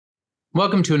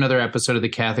Welcome to another episode of The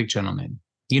Catholic Gentleman.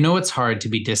 You know it's hard to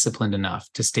be disciplined enough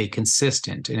to stay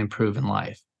consistent and improve in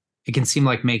life. It can seem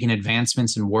like making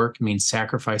advancements in work means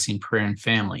sacrificing prayer and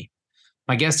family.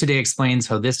 My guest today explains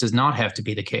how this does not have to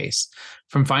be the case.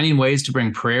 From finding ways to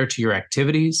bring prayer to your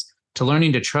activities, to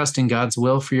learning to trust in God's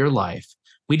will for your life,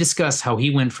 we discuss how he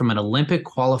went from an Olympic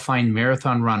qualifying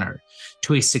marathon runner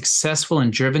to a successful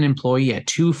and driven employee at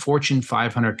 2 Fortune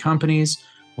 500 companies,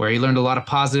 where he learned a lot of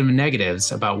positive and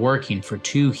negatives about working for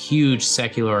 2 huge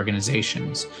secular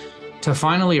organizations, to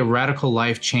finally a radical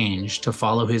life change to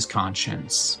follow his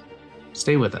conscience.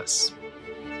 Stay with us.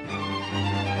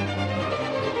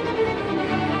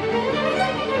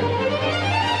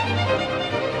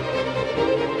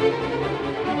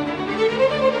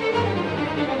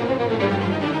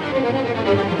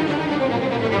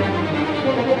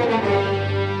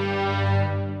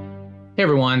 Hey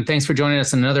everyone, thanks for joining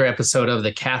us in another episode of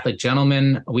The Catholic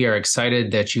Gentleman. We are excited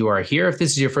that you are here. If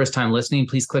this is your first time listening,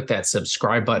 please click that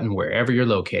subscribe button wherever you're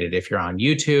located. If you're on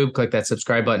YouTube, click that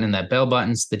subscribe button and that bell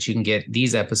button so that you can get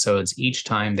these episodes each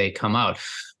time they come out.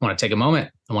 I want to take a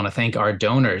moment. I want to thank our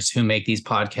donors who make these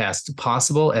podcasts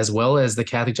possible, as well as the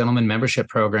Catholic Gentleman membership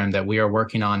program that we are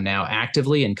working on now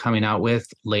actively and coming out with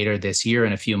later this year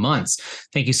in a few months.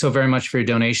 Thank you so very much for your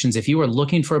donations. If you are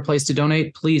looking for a place to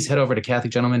donate, please head over to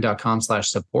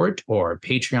catholicgentleman.com/support or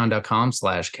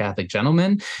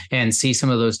patreon.com/catholicgentleman and see some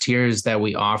of those tiers that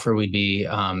we offer. We'd be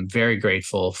very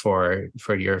grateful for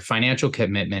your financial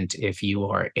commitment if you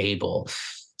are able.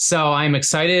 So I'm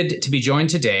excited to be joined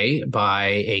today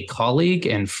by a colleague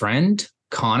and friend,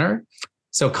 Connor.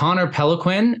 So Connor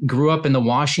Peloquin grew up in the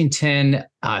Washington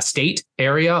state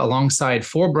area alongside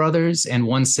 4 brothers and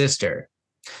 1 sister.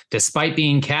 Despite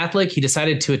being Catholic, he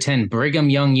decided to attend Brigham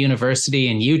Young University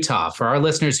in Utah. For our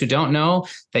listeners who don't know,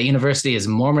 that university is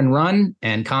Mormon-run,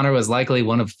 and Connor was likely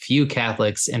one of few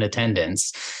Catholics in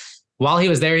attendance. While he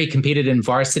was there, he competed in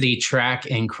varsity track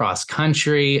and cross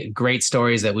country. Great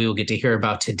stories that we will get to hear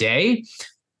about today.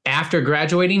 After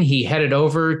graduating, he headed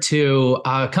over to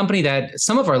a company that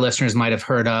some of our listeners might have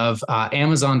heard of,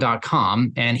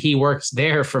 Amazon.com, and he worked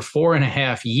there for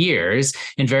 4.5 years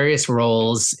in various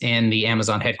roles in the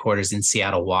Amazon headquarters in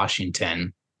Seattle,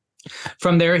 Washington.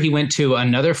 From there, he went to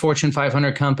another Fortune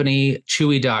 500 company,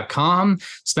 Chewy.com,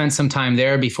 spent some time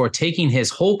there before taking his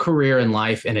whole career in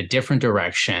life in a different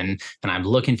direction. And I'm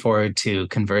looking forward to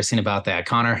conversing about that.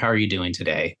 Connor, how are you doing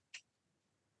today?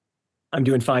 I'm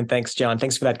doing fine. Thanks, John.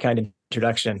 Thanks for that kind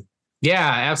introduction. Yeah,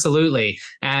 absolutely.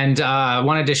 And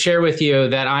wanted to share with you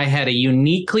that I had a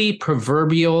uniquely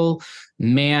proverbial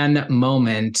man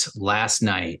moment last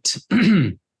night.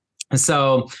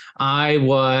 So I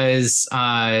was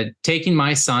taking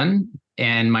my son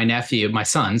and my nephew, 2 of my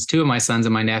sons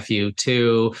and my nephew,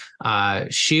 to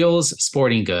Scheels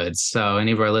Sporting Goods. So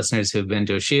any of our listeners who've been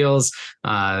to a Scheels,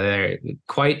 they're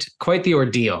quite the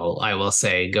ordeal, I will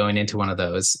say, going into one of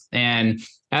those. And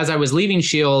as I was leaving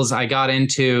Scheels, I got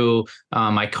into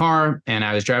my car and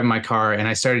I was driving my car and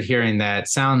I started hearing that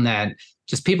sound that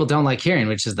just people don't like hearing,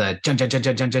 which is the jump, jump, jump,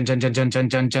 jump, jump, jump, jump, jump,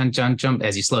 jump, jump, jump, jump, jump,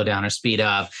 as you slow down or speed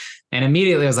up. And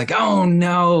immediately I was like, oh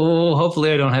no,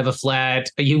 hopefully I don't have a flat.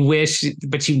 You wish,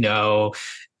 but you know.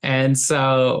 And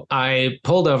so I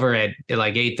pulled over at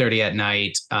like 8:30 at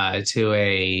night to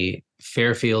a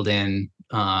Fairfield Inn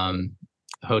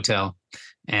hotel.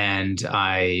 And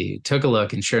I took a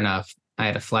look and sure enough, I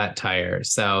had a flat tire.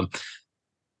 So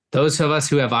those of us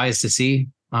who have eyes to see,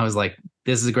 I was like,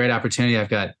 this is a great opportunity. I've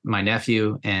got my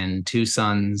nephew and 2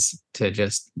 sons to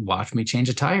just watch me change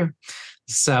a tire.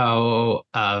 So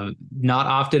not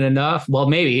often enough. Well,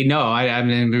 maybe, no, I'm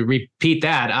going to repeat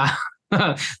that.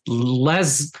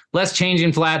 Less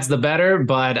changing flats, the better.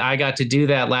 But I got to do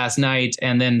that last night.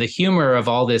 And then the humor of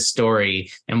all this story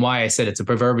and why I said it's a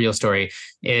proverbial story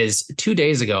is 2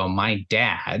 days ago, my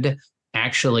dad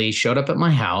actually showed up at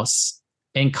my house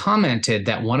and commented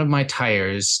that one of my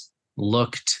tires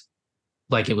looked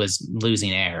like it was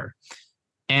losing air.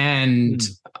 And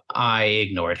I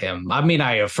ignored him. I mean,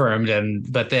 I affirmed him,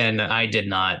 but then I did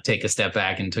not take a step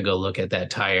back and to go look at that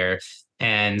tire.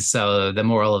 And so the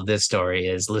moral of this story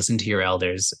is listen to your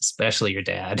elders, especially your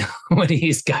dad, when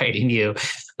he's guiding you,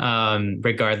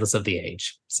 regardless of the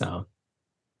age. So.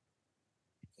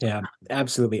 Yeah,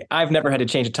 absolutely. I've never had to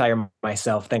change a tire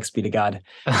myself, thanks be to God.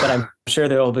 But I'm sure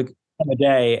there will become a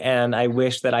day, and I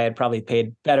wish that I had probably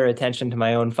paid better attention to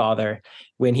my own father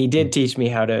when he did teach me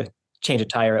how to change a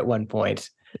tire at one point.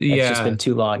 It's just been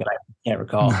too long and I can't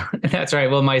recall. That's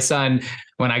right. Well, my son,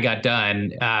 when I got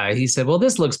done, he said, well,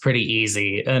 this looks pretty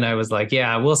easy. And I was like,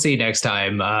 yeah, we'll see next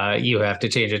time you have to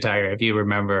change a tire if you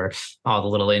remember all the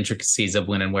little intricacies of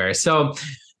when and where. So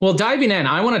Well, diving in,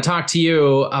 I want to talk to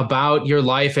you about your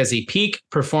life as a peak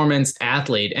performance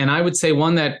athlete. And I would say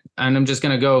one that, and I'm just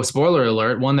going to go spoiler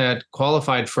alert, one that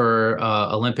qualified for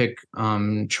Olympic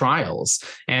trials.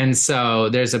 And so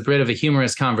there's a bit of a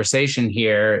humorous conversation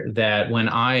here that when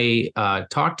I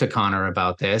talked to Connor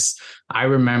about this, I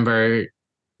remember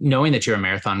knowing that you're a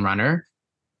marathon runner,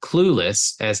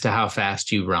 clueless as to how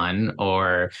fast you run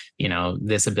or,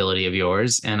 this ability of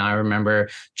yours. And I remember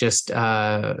just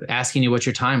asking you what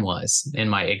your time was in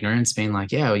my ignorance, being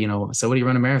like, yeah, so what do you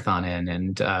run a marathon in?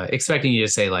 And expecting you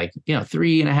to say like,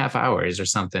 3.5 hours or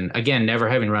something. Again, never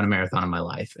having run a marathon in my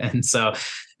life.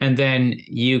 And then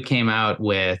you came out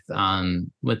with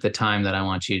the time that I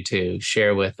want you to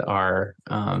share with our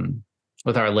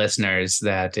listeners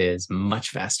that is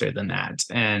much faster than that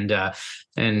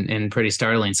and pretty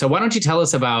startling. So why don't you tell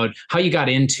us about how you got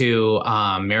into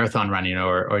marathon running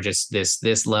or just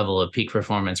this level of peak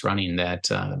performance running that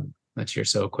you're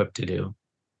so equipped to do?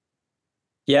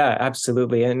 Yeah,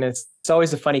 absolutely. And it's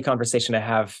always a funny conversation to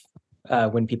have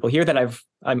when people hear that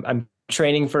I'm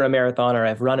training for a marathon or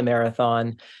I've run a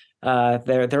marathon.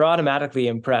 They're automatically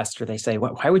impressed, or they say,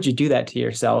 why would you do that to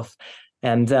yourself?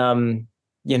 And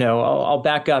I'll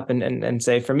back up and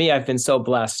say, for me, I've been so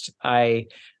blessed. I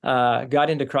got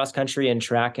into cross country and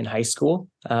track in high school.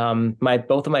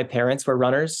 Both of my parents were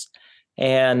runners.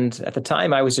 And at the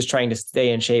time, I was just trying to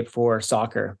stay in shape for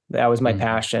soccer. That was my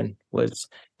passion, was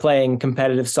playing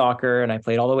competitive soccer. And I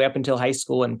played all the way up until high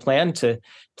school and planned to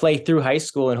play through high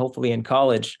school and hopefully in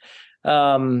college.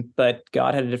 But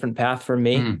God had a different path for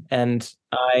me. And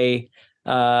I,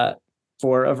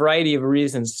 for a variety of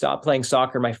reasons, stopped playing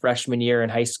soccer my freshman year in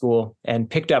high school and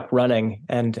picked up running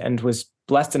and was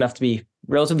blessed enough to be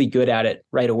relatively good at it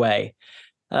right away.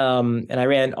 And I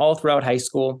ran all throughout high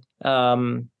school,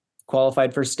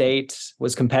 qualified for state,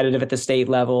 was competitive at the state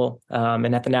level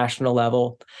and at the national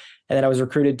level. And then I was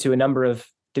recruited to a number of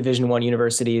Division I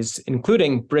universities,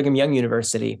 including Brigham Young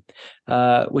University,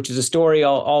 which is a story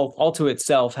all to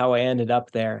itself, how I ended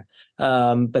up there.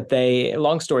 But they,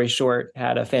 long story short,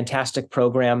 had a fantastic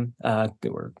program. They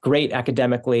were great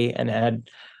academically and had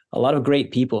a lot of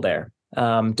great people there,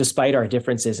 despite our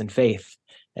differences in faith.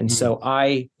 And so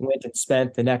I went and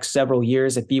spent the next several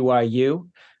years at BYU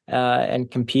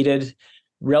and competed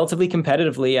relatively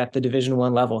competitively at the Division I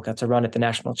level. Got to run at the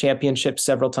national championships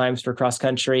several times for cross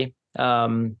country.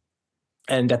 And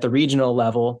at the regional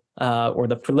level or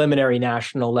the preliminary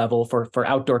national level for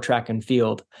outdoor track and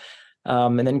field.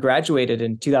 And then graduated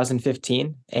in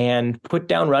 2015 and put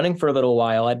down running for a little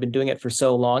while. I'd been doing it for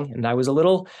so long, and I was a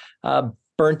little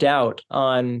burnt out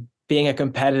on being a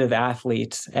competitive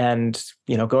athlete and,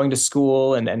 going to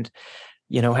school and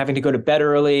having to go to bed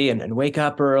early and wake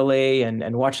up early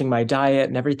and watching my diet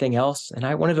and everything else. And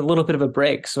I wanted a little bit of a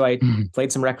break. So I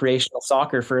played some recreational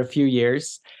soccer for a few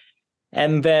years.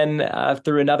 And then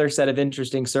through another set of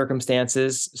interesting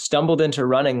circumstances, stumbled into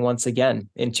running once again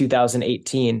in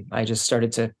 2018. I just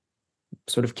started to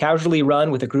sort of casually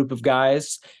run with a group of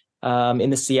guys in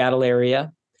the Seattle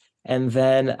area. And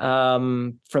then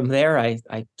from there,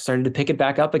 I started to pick it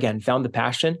back up again, found the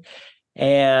passion.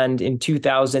 And in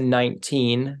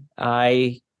 2019,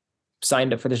 I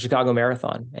signed up for the Chicago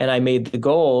Marathon, and I made the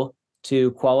goal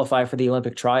to qualify for the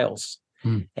Olympic trials.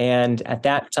 And at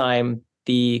that time,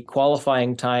 the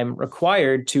qualifying time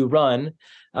required to run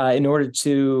in order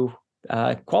to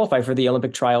qualify for the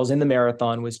Olympic trials in the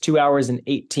marathon was 2 hours and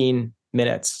 18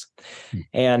 minutes.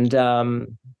 And I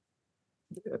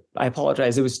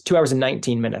apologize. It was 2 hours and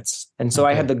 19 minutes. And so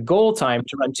I had the goal time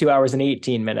to run 2 hours and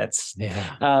 18 minutes.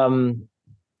 And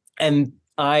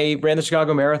I ran the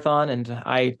Chicago Marathon and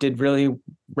I did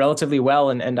relatively well.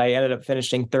 And I ended up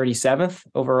finishing 37th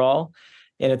overall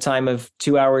in a time of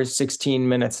 2 hours, 16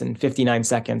 minutes and 59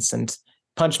 seconds and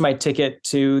punched my ticket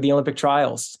to the Olympic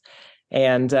trials.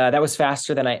 And that was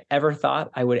faster than I ever thought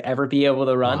I would ever be able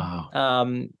to run. Wow.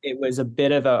 It was a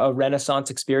bit of a Renaissance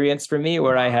experience for me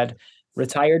where I had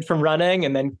retired from running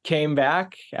and then came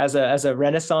back as a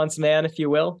Renaissance man, if you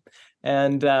will.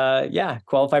 And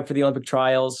qualified for the Olympic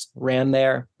trials, ran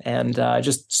there, and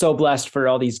just so blessed for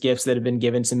all these gifts that have been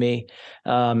given to me,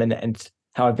 and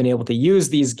how I've been able to use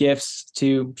these gifts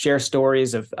to share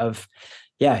stories of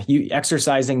you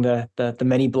exercising the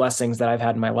many blessings that I've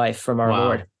had in my life from our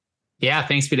Lord. Yeah,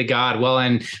 thanks be to God. Well,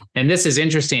 and this is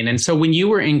interesting. And so when you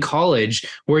were in college,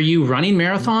 were you running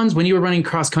marathons? When you were running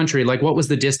cross country, like what was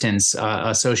the distance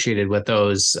associated with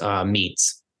those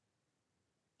meets?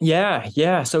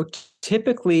 Yeah. So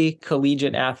typically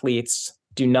collegiate athletes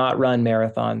do not run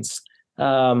marathons.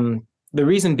 The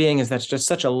reason being is that's just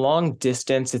such a long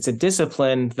distance. It's a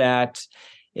discipline that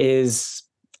is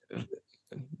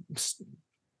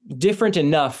different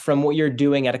enough from what you're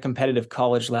doing at a competitive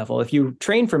college level. If you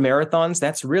train for marathons,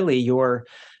 that's really your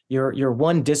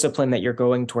one discipline that you're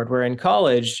going toward. Where in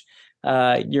college,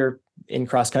 you're in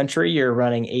cross country, you're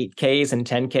running 8Ks and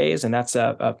 10Ks, and that's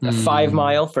a 5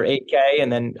 mile for 8K,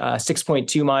 and then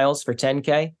 6.2 miles for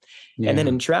 10K. Yeah. And then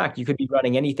in track, you could be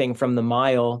running anything from the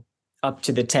mile up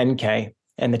to the 10K,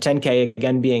 and the 10K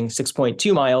again being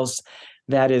 6.2 miles.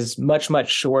 That is much, much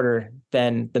shorter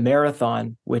than the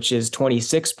marathon, which is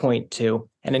 26.2.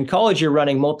 And in college, you're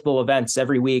running multiple events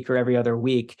every week or every other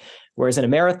week. Whereas in a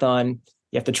marathon,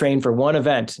 you have to train for one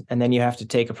event, and then you have to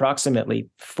take approximately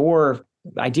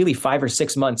ideally 5 or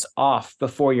 6 months off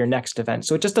before your next event.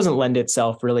 So it just doesn't lend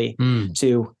itself really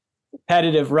to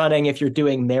competitive running if you're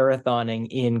doing marathoning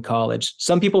in college.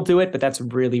 Some people do it, but that's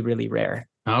really, really rare.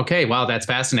 Okay. Wow. That's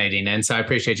fascinating. And so I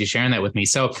appreciate you sharing that with me.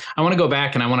 So I want to go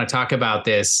back and I want to talk about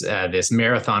this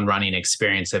marathon running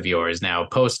experience of yours now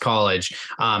post-college.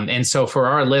 And so for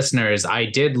our listeners, I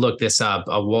did look this up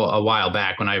a while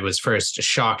back when I was first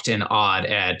shocked and awed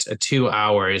at 2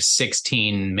 hours,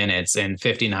 16 minutes and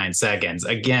 59 seconds.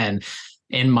 Again,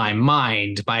 in my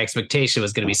mind, my expectation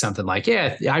was going to be something like,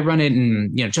 yeah, I run it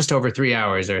in, just over 3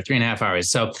 hours or 3.5 hours.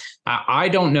 So I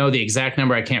don't know the exact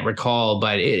number. I can't recall,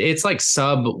 but it's like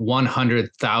sub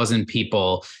 100,000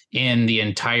 people in the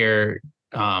entire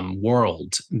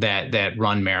world that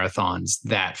run marathons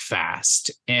that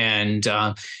fast. And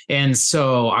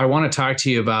so I want to talk to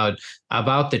you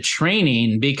about the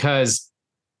training, because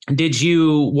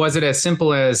was it as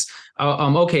simple as,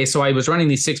 okay, so I was running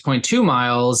these 6.2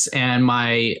 miles and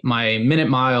my minute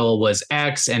mile was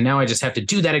X, and now I just have to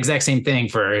do that exact same thing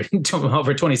for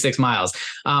over 26 miles.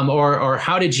 Or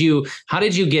how did you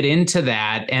get into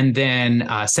that and then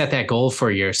set that goal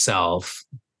for yourself?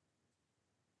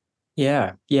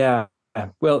 Yeah.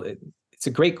 Well, it's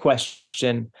a great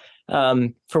question. For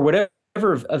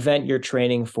whatever event you're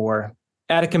training for,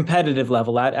 at a competitive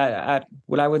level, at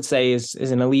what I would say is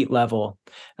an elite level,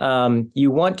 you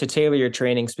want to tailor your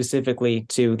training specifically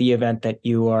to the event that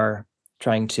you are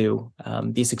trying to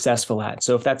be successful at.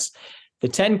 So if that's the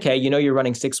 10K, you're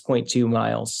running 6.2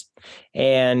 miles,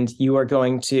 and you are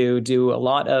going to do a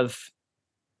lot of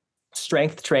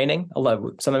strength training.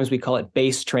 Sometimes we call it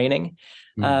base training,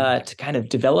 to kind of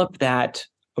develop that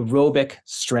aerobic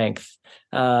strength,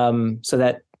 so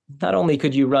that not only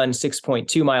could you run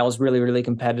 6.2 miles really, really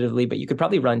competitively, but you could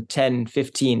probably run 10,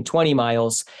 15, 20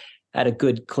 miles at a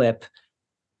good clip.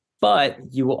 But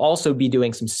you will also be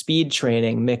doing some speed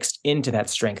training mixed into that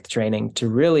strength training to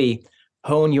really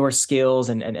hone your skills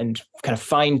and kind of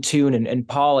fine tune and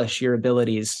polish your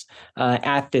abilities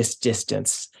at this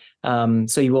distance.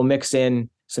 So you will mix in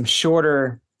some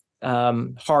shorter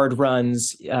hard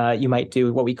runs. You might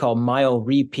do what we call mile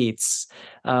repeats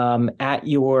at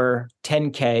your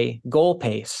 10K goal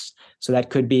pace. So that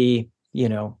could be,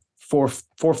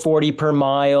 440 per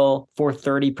mile,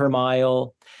 430 per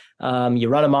mile. You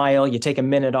run a mile, you take a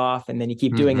minute off, and then you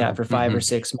keep doing that for 5 or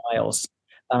 6 miles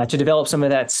to develop some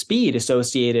of that speed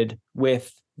associated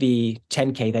with the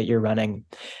 10K that you're running.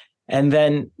 And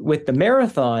then with the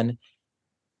marathon,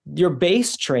 your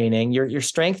base training, your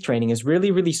strength training is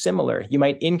really, really similar. You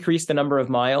might increase the number of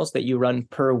miles that you run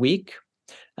per week,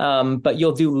 but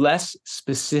you'll do less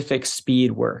specific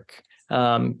speed work.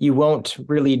 You won't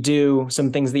really do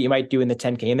some things that you might do in the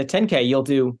 10K. In the 10K, you'll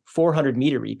do 400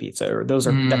 meter repeats, or that's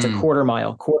a quarter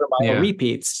mile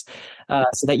repeats,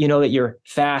 so that that you're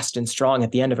fast and strong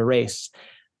at the end of a race.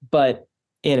 But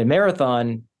in a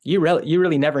marathon, you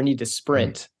really never need to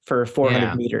sprint for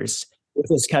 400 meters. It's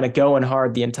just kind of going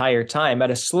hard the entire time at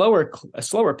a slower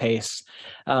pace,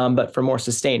 but for more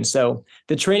sustained. So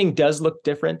the training does look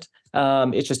different.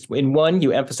 It's just in one,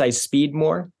 you emphasize speed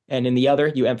more, and in the other,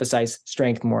 you emphasize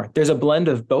strength more. There's a blend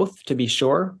of both, to be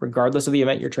sure, regardless of the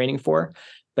event you're training for.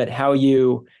 But how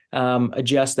you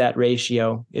adjust that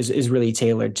ratio is really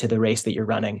tailored to the race that you're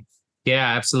running.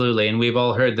 Yeah, absolutely. And we've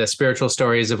all heard the spiritual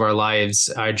stories of our lives.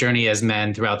 Our journey as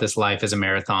men throughout this life is a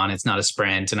marathon. It's not a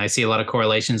sprint. And I see a lot of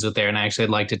correlations with there. And I actually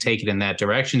would like to take it in that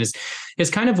direction.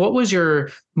 Is kind of what was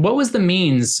the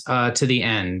means to the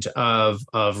end of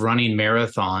running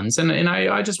marathons? And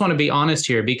I just want to be honest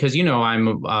here, because,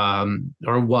 I'm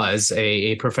or was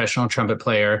a professional trumpet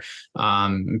player,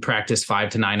 practiced 5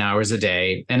 to 9 hours a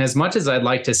day. And as much as I'd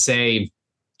like to say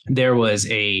there was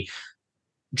a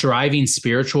driving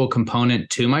spiritual component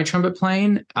to my trumpet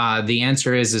playing, the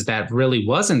answer is that really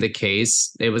wasn't the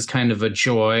case. It was kind of a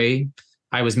joy.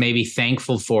 I was maybe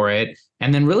thankful for it.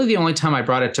 And then really the only time I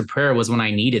brought it to prayer was when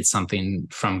I needed something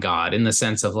from God, in the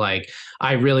sense of like,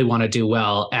 I really want to do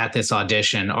well at this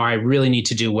audition, or I really need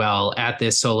to do well at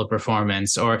this solo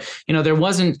performance, or, there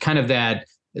wasn't kind of that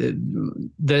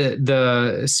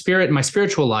the spirit, my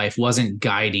spiritual life wasn't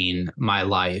guiding my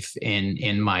life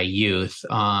in my youth,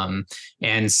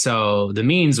 and so the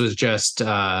means was just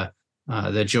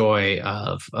the joy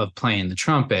of playing the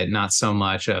trumpet, not so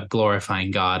much of glorifying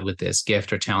God with this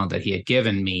gift or talent that He had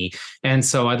given me. And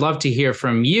so I'd love to hear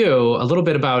from you a little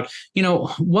bit about,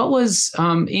 what was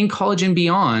in college and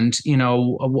beyond.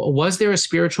 Was there a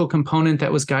spiritual component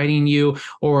that was guiding you,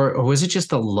 or was it just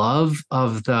the love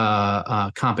of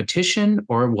the competition,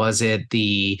 or was it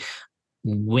the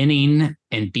winning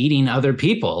and beating other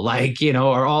people,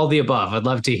 or all the above? I'd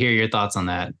love to hear your thoughts on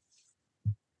that.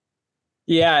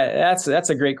 Yeah, that's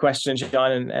a great question,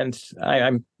 John. And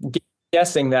I'm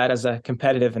guessing that as a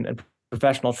competitive and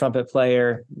professional trumpet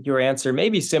player, your answer may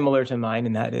be similar to mine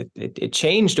in that it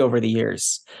changed over the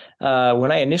years.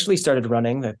 When I initially started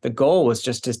running, the goal was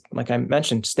just to, like I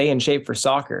mentioned, stay in shape for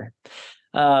soccer.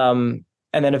 And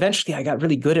then eventually I got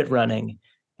really good at running.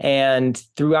 And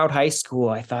throughout high school,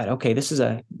 I thought, okay, this is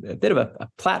a bit of a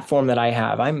platform that I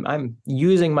have. I'm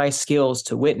using my skills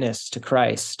to witness to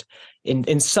Christ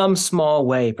in some small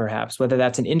way, perhaps, whether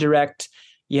that's an indirect,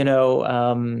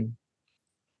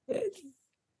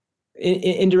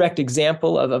 indirect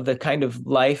example of the kind of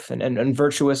life and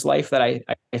virtuous life that I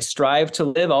strive to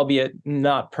live, albeit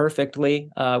not perfectly,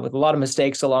 with a lot of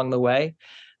mistakes along the way,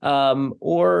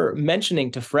 or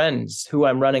mentioning to friends who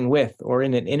I'm running with, or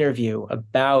in an interview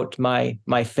about my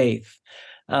faith.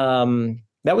 That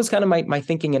was kind of my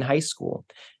thinking in high school.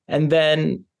 And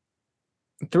then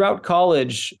throughout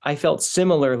college, I felt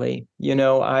similarly.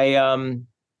 I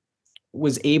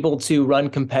was able to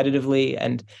run competitively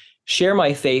and share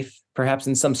my faith, perhaps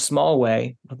in some small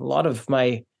way, with a lot of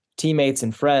my teammates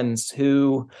and friends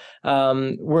who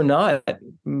were not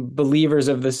believers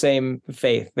of the same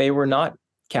faith. They were not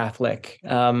Catholic.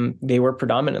 They were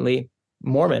predominantly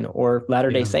Mormon or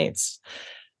Latter-day Saints.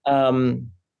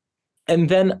 And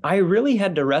then I really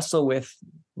had to wrestle with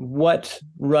what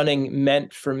running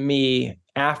meant for me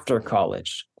after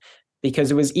college,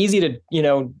 because it was easy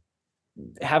to,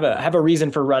 have a reason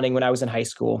for running when I was in high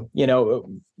school,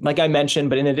 like I mentioned.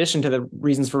 But in addition to the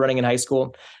reasons for running in high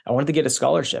school, I wanted to get a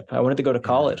scholarship. I wanted to go to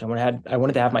college. I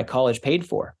wanted to have my college paid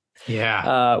for.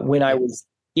 Yeah. When I was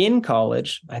in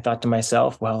college, I thought to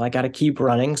myself, well, I got to keep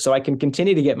running so I can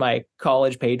continue to get my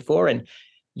college paid for. And,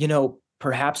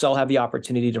 perhaps I'll have the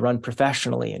opportunity to run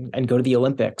professionally and go to the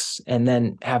Olympics, and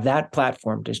then have that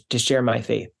platform to share my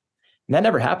faith. And that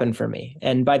never happened for me.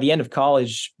 And by the end of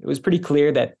college, it was pretty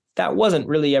clear that wasn't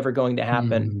really ever going to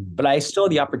happen, but I still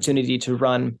had the opportunity to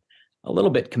run a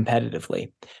little bit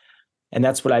competitively. And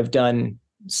that's what I've done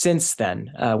since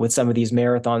then, with some of these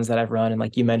marathons that I've run. And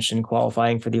like you mentioned,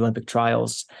 qualifying for the Olympic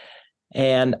trials.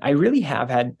 And I really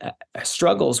have had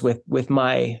struggles with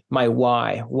my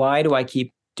why. Why do I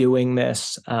keep doing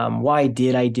this? Why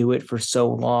did I do it for so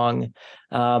long?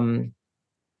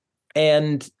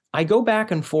 And I go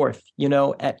back and forth.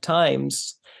 At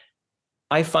times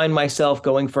I find myself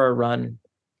going for a run,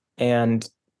 and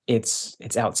it's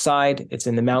outside, it's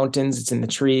in the mountains, it's in the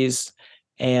trees,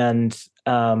 and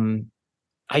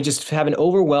I just have an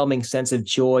overwhelming sense of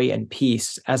joy and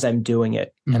peace as I'm doing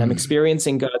it. And I'm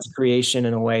experiencing God's creation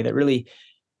in a way that really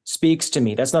speaks to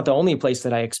me. That's not the only place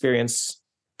that I experience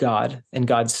God and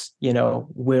God's,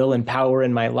 will and power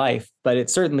in my life, but it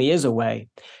certainly is a way.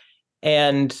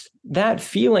 And that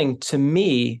feeling to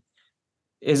me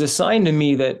is a sign to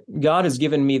me that God has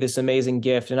given me this amazing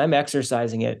gift, and I'm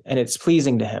exercising it, and it's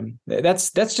pleasing to Him.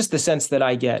 That's just the sense that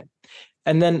I get.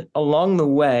 And then along the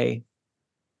way,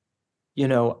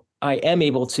 I am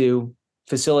able to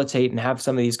facilitate and have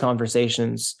some of these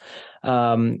conversations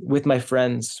with my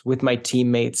friends, with my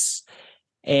teammates,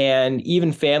 and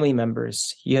even family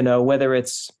members, whether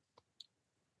it's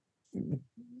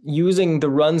using the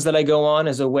runs that I go on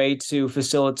as a way to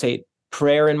facilitate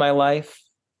prayer in my life,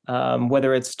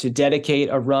 whether it's to dedicate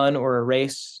a run or a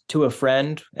race to a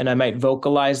friend, and I might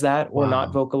vocalize that or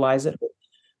not vocalize it,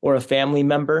 or a family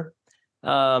member.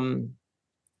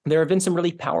 There have been some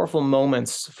really powerful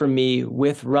moments for me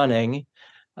with running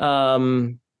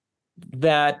that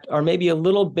are maybe a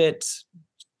little bit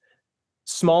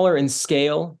smaller in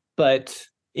scale, but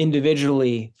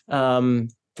individually,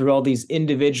 through all these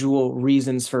individual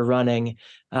reasons for running,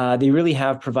 they really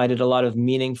have provided a lot of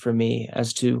meaning for me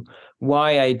as to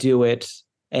why I do it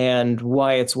and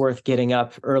why it's worth getting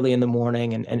up early in the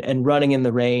morning and running in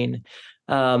the rain.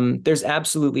 There's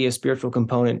absolutely a spiritual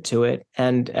component to it.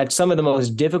 And at some of the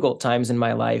most difficult times in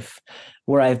my life,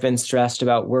 where I've been stressed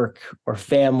about work or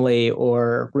family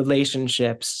or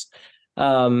relationships,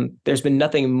 there's been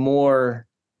nothing more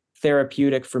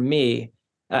therapeutic for me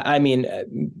I mean,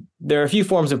 there are a few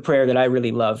forms of prayer that I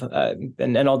really love,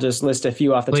 and I'll just list a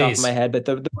few off the top of my Please. head. But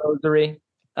the Rosary,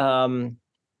 um,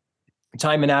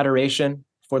 time in adoration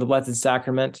for the Blessed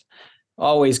Sacrament,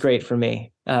 always great for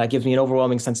me. Gives me an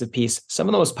overwhelming sense of peace. Some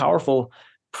of the most powerful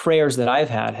prayers that I've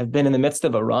had have been in the midst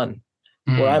of a run,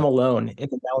 where I'm Mm. alone in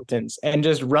the mountains and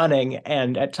just running,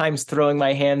 and at times throwing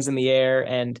my hands in the air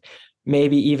and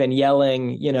maybe even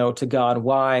yelling, to God,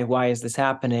 why is this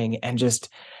happening? And just,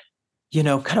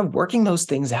 kind of working those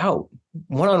things out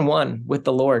one-on-one with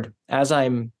the Lord as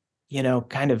I'm,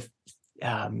 kind of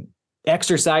um,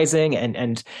 exercising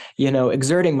and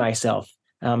exerting myself.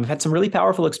 I've had some really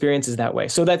powerful experiences that way.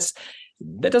 So that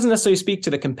doesn't necessarily speak to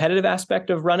the competitive aspect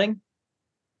of running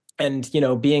and,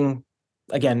 being,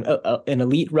 again, an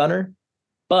elite runner,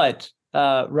 but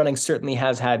running certainly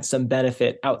has had some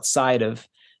benefit outside of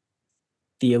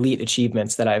the elite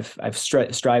achievements that I've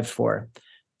strived for.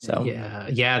 So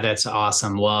Yeah, that's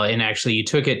awesome. Well, and actually, you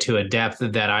took it to a depth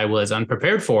that I was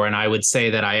unprepared for, and I would say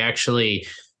that I actually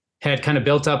had kind of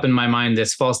built up in my mind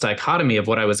this false dichotomy of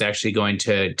what I was actually going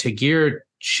to gear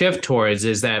shift towards.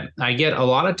 Is that I get a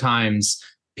lot of times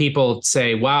people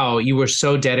say, "Wow, you were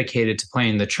so dedicated to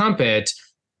playing the trumpet,"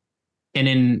 and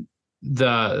in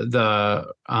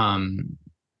the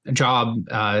job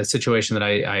situation that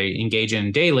I engage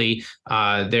in daily,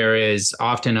 there is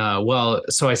often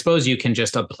so I suppose you can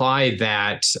just apply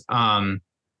that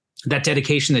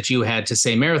dedication that you had to,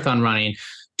 say, marathon running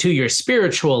to your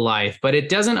spiritual life, but it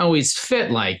doesn't always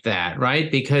fit like that,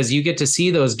 right? Because you get to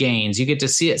see those gains, you get to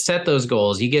see it, set those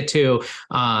goals, you get to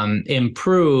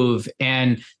improve.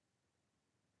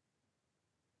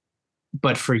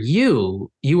 But for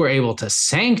you, you were able to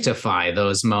sanctify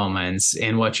those moments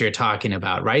in what you're talking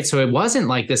about, right? So it wasn't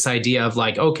like this idea of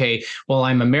like, okay, well,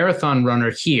 I'm a marathon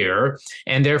runner here,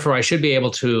 and therefore I should be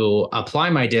able to apply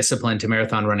my discipline to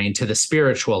marathon running to the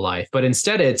spiritual life. But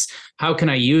instead, it's how can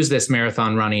I use this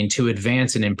marathon running to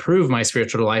advance and improve my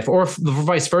spiritual life, or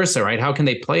vice versa, right? How can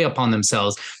they play upon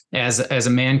themselves as a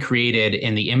man created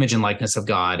in the image and likeness of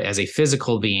God, as a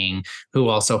physical being who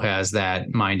also has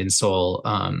that mind and soul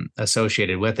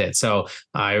associated with it. So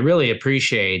I really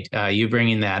appreciate you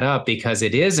bringing that up, because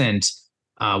it isn't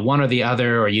one or the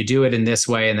other, or you do it in this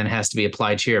way and then it has to be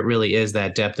applied here. It really is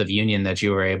that depth of union that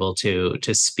you were able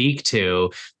to speak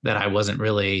to that I wasn't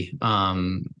really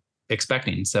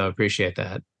expecting. So appreciate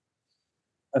that.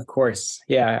 of course,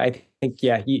 yeah, I think,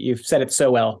 you've said it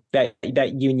so well, that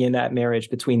union, that marriage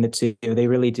between the two, they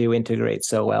really do integrate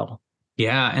so well.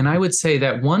 Yeah. And I would say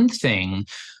that one thing,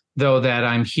 though, that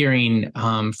I'm hearing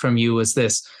from you is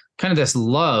this kind of this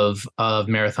love of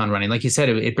marathon running. Like you said,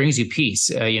 it brings you peace.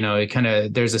 It kind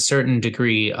of, there's a certain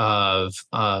degree of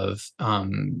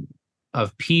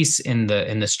peace in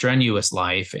the strenuous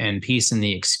life and peace in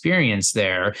the experience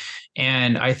there.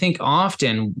 And I think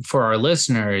often for our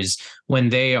listeners, when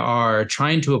they are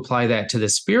trying to apply that to the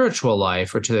spiritual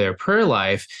life or to their prayer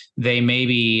life, they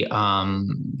maybe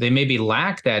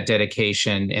lack that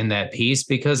dedication and that peace,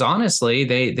 because honestly,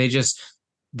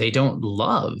 they don't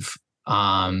love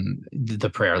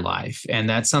the prayer life. And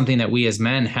that's something that we as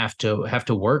men have to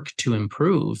work to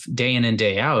improve day in and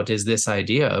day out, is this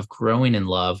idea of growing in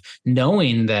love,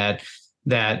 knowing that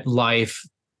life,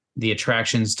 the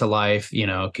attractions to life,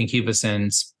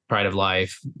 concupiscence, pride of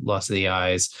life, lust of the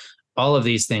eyes, all of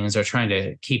these things are trying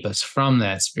to keep us from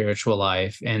that spiritual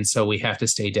life. And so we have to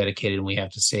stay dedicated and we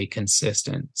have to stay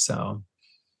consistent. So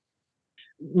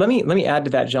Let me add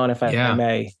to that, John, if I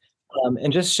may.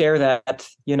 And just share that,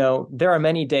 there are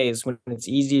many days when it's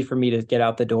easy for me to get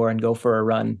out the door and go for a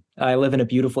run. I live in a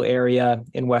beautiful area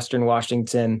in Western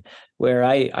Washington where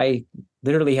I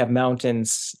literally have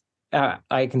mountains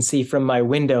I can see from my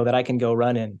window that I can go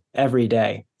run in every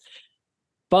day.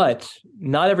 But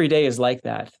not every day is like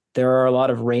that. There are a lot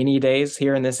of rainy days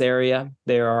here in this area.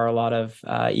 There are a lot of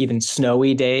even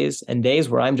snowy days, and days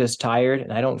where I'm just tired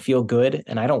and I don't feel good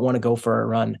and I don't want to go for a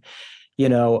run.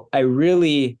 I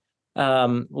really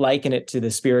liken it to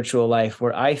the spiritual life,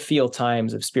 where I feel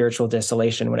times of spiritual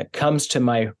desolation when it comes to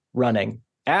my running,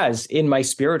 as in my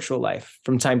spiritual life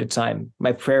from time to time,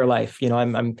 my prayer life.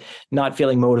 I'm not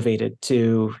feeling motivated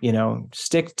to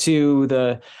stick to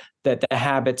the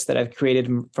habits that I've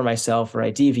created for myself, or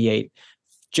I deviate,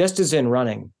 just as in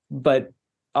running. But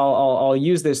I'll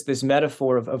use this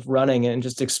metaphor of running and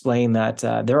just explain that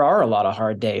there are a lot of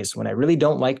hard days when I really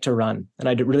don't like to run and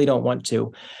I really don't want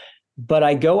to. But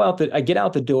I get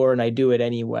out the door and I do it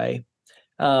anyway,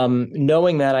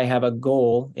 knowing that I have a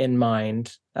goal in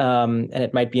mind, and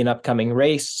it might be an upcoming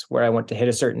race where I want to hit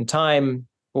a certain time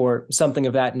or something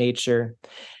of that nature.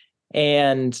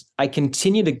 And I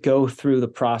continue to go through the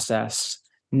process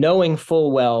knowing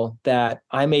full well that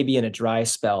I may be in a dry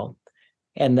spell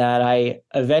and that I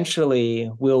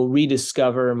eventually will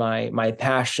rediscover my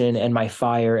passion and my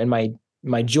fire and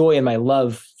my joy and my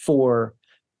love for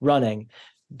running.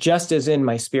 Just as in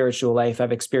my spiritual life,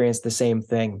 I've experienced the same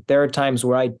thing. There are times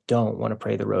where I don't want to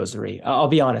pray the rosary. I'll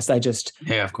be honest.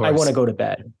 Yeah, of I want to course. go to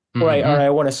bed, Mm-hmm. or I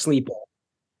want to sleep.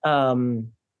 Um,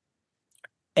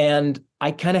 and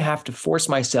I kind of have to force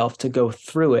myself to go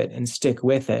through it and stick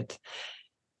with it.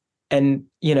 And,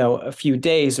 a few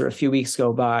days or a few weeks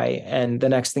go by, and the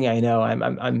next thing I know,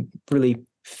 I'm really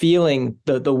feeling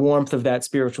the warmth of that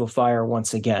spiritual fire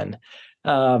once again.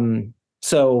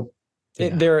 So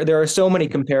Yeah. there are so many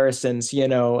comparisons,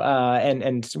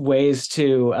 and ways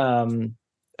to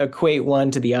equate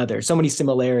one to the other. So many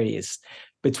similarities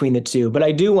between the two. But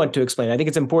I do want to explain. I think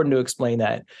it's important to explain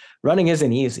that running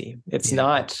isn't easy. It's Yeah.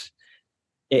 not.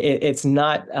 It's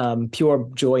not pure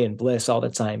joy and bliss all the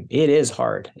time. It is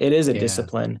hard. It is a Yeah.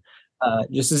 discipline,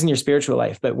 just as in your spiritual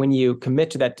life. But when you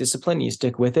commit to that discipline, you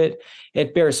stick with it,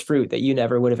 it bears fruit that you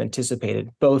never would have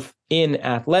anticipated, both in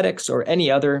athletics or any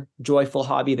other joyful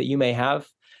hobby that you may have,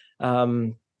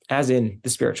 as in the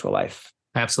spiritual life.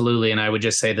 Absolutely. And I would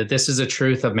just say that this is a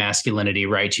truth of masculinity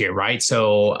right here, right?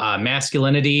 So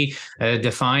masculinity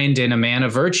defined in a man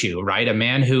of virtue, right? A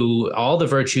man who all the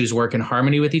virtues work in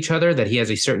harmony with each other, that he has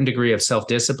a certain degree of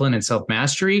self-discipline and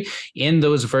self-mastery in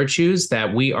those virtues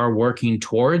that we are working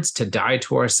towards to die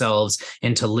to ourselves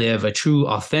and to live a true,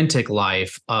 authentic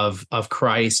life of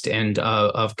Christ and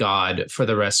of God for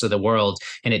the rest of the world.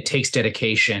 And it takes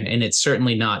dedication, and it's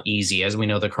certainly not easy. As we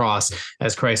know, the cross,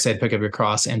 as Christ said, pick up your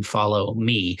cross and follow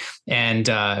me. And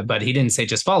but he didn't say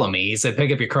just follow me. He said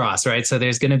pick up your cross, right? So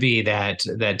there's going to be that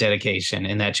dedication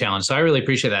and that challenge. So I really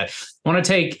appreciate that. I want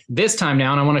to take this time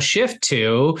now and I want to shift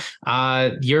to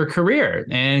your career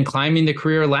and climbing the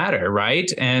career ladder,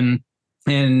 right? And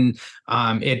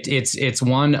it's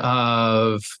one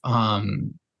of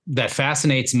that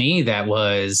fascinates me, that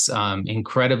was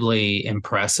incredibly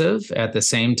impressive. At the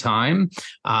same time,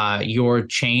 your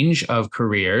change of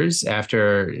careers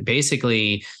after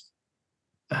basically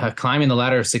climbing the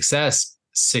ladder of success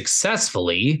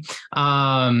successfully.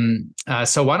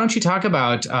 So why don't you talk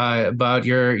about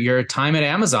your time at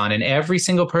Amazon? And every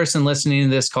single person listening to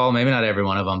this call, maybe not every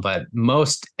one of them, but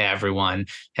most everyone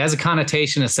has a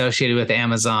connotation associated with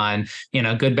Amazon,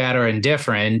 good, bad, or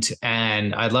indifferent.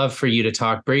 And I'd love for you to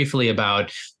talk briefly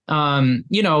about,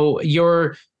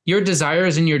 your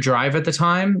desires and your drive at the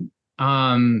time.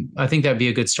 I think that'd be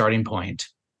a good starting point.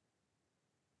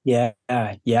 Yeah.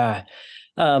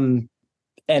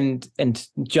 And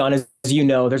John, as you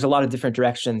know, there's a lot of different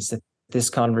directions that this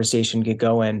conversation could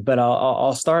go in, but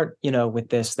I'll start, with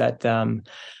this, that,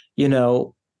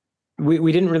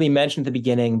 we didn't really mention at the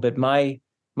beginning, but my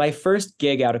first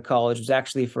gig out of college was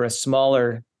actually for a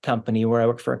smaller company where I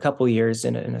worked for a couple of years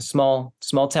in a small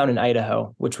town in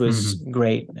Idaho, which was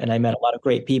great. And I met a lot of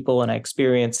great people, and I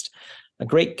experienced a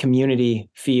great community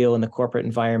feel in the corporate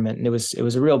environment. And it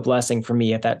was a real blessing for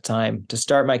me at that time to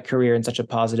start my career in such a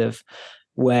positive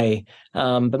way.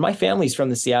 But my family's from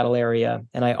the Seattle area,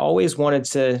 and I always wanted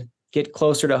to get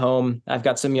closer to home. I've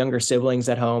got some younger siblings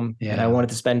at home, and I wanted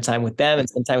to spend time with them and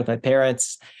spend time with my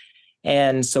parents.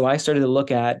 And so I started to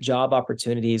look at job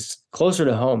opportunities closer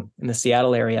to home in the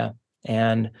Seattle area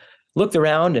and looked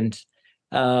around, and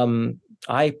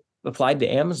I applied to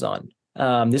Amazon.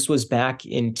 This was back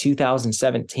in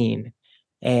 2017.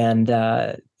 And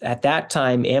at that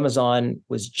time, Amazon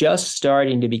was just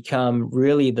starting to become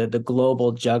really the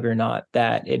global juggernaut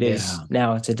that it is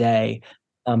now today,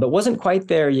 but wasn't quite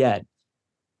there yet.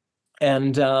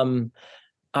 And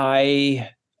I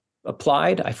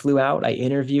applied, I flew out, I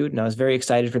interviewed, and I was very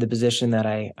excited for the position that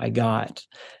I got.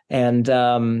 And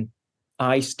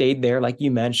I stayed there, like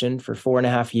you mentioned, for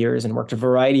 4.5 years and worked a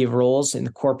variety of roles in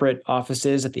the corporate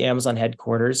offices at the Amazon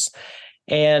headquarters.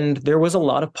 And there was a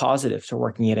lot of positive to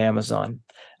working at Amazon.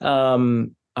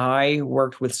 I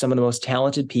worked with some of the most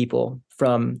talented people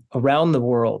from around the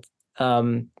world.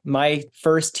 My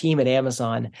first team at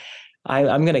Amazon,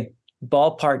 I'm going to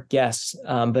ballpark guess,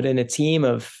 but in a team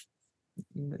of,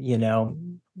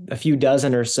 a few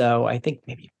dozen or so, I think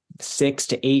maybe 6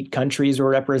 to 8 countries were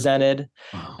represented.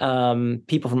 Wow.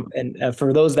 People from, and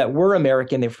for those that were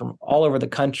American, they're from all over the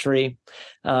country.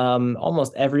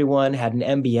 Almost everyone had an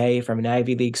MBA from an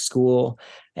Ivy League school.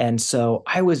 And so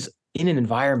I was in an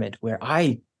environment where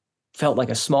I felt like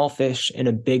a small fish in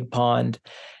a big pond.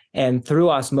 And through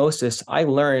osmosis, I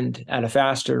learned at a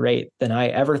faster rate than I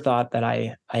ever thought that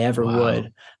I ever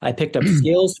would. I picked up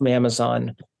skills from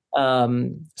Amazon.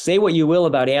 Say what you will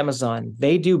about Amazon,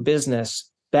 they do business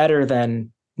better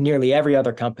than nearly every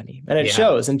other company, and it Yeah.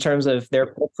 shows in terms of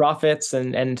their profits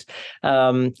and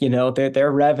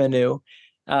their revenue.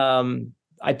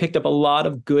 I picked up a lot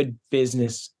of good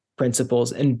business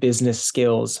principles and business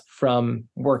skills from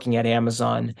working at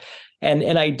Amazon,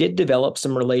 and I did develop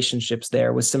some relationships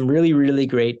there with some really, really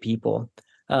great people.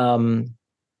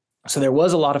 So there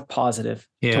was a lot of positive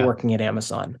to Yeah. working at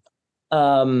Amazon.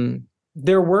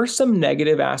 There were some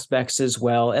negative aspects as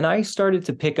well, and I started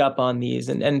to pick up on these.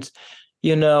 And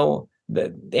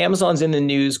the Amazon's in the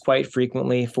news quite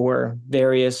frequently for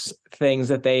various things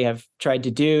that they have tried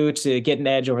to do to get an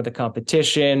edge over the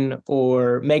competition,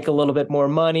 or make a little bit more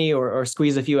money, or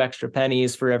squeeze a few extra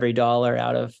pennies for every dollar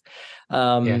out of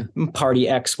party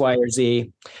X, Y, or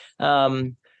Z.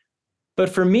 But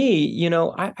for me,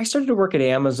 I started to work at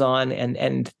Amazon,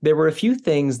 and there were a few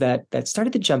things that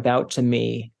started to jump out to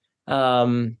me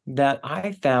that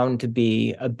I found to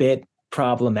be a bit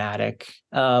problematic.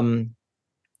 And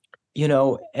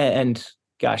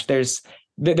gosh, there's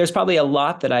probably a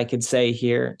lot that I could say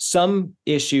here. Some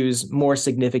issues more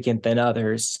significant than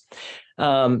others.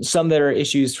 Some that are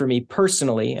issues for me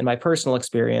personally and my personal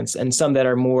experience, and some that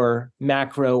are more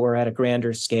macro or at a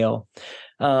grander scale.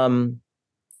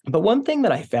 But one thing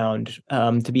that I found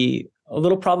to be a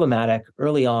little problematic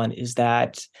early on is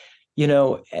that,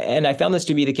 and I found this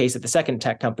to be the case at the second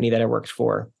tech company that I worked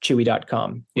for,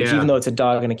 Chewy.com, which even though it's a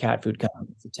dog and a cat food company,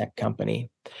 it's a tech company.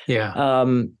 Yeah.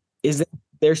 Is that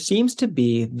there seems to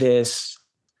be this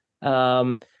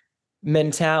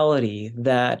mentality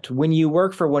that when you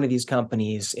work for one of these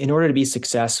companies, in order to be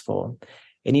successful,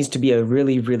 it needs to be a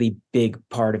really, really big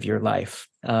part of your life.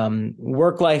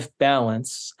 Work-life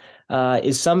balance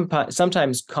is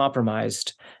sometimes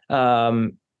compromised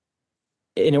in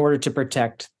order to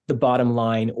protect the bottom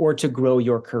line or to grow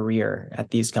your career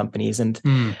at these companies. And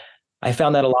I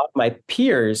found that a lot of my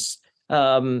peers,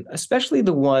 especially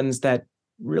the ones that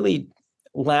really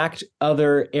lacked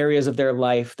other areas of their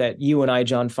life that you and I,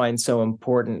 John, find so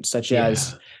important, such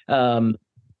as a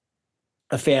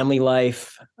family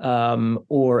life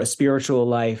or a spiritual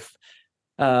life,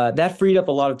 that freed up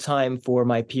a lot of time for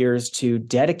my peers to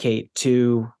dedicate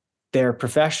to their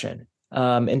profession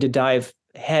and to dive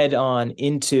head on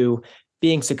into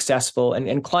being successful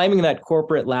and climbing that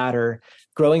corporate ladder,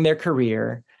 growing their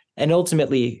career, and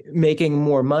ultimately making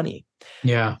more money.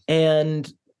 Yeah.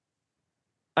 And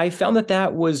I found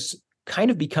that was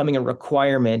kind of becoming a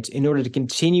requirement in order to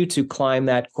continue to climb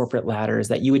that corporate ladder, is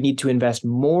that you would need to invest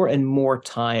more and more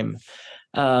time.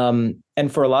 And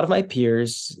for a lot of my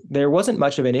peers, there wasn't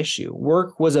much of an issue.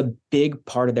 Work was a big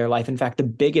part of their life. In fact, the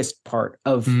biggest part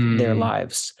of their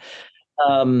lives.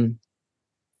 And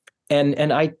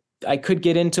I could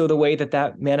get into the way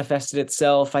that manifested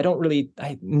itself. I don't want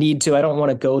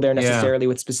to go there necessarily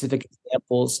with specific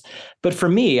examples. But for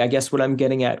me, I guess what I'm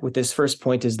getting at with this first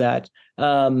point is that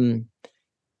I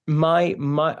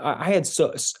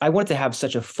wanted to have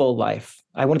such a full life.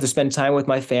 I wanted to spend time with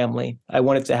my family. I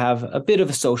wanted to have a bit of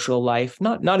a social life,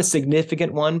 not a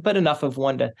significant one, but enough of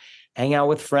one to hang out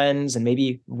with friends and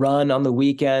maybe run on the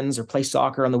weekends or play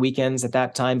soccer on the weekends at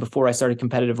that time before I started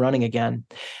competitive running again.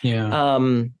 Yeah.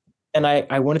 And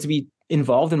I wanted to be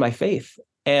involved in my faith.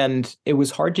 And it was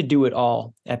hard to do it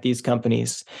all at these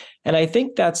companies. And I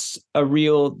think that's a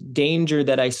real danger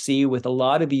that I see with a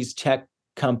lot of these tech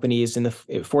companies in the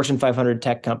Fortune 500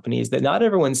 tech companies that not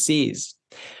everyone sees.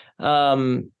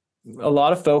 A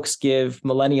lot of folks give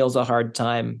millennials a hard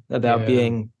time about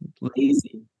being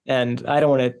lazy. And I don't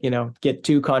want to, get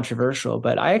too controversial,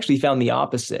 but I actually found the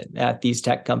opposite at these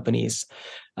tech companies.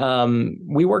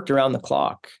 We worked around the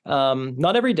clock,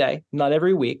 not every day, not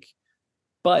every week,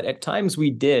 but at times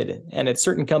we did. And at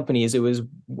certain companies,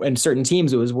 and certain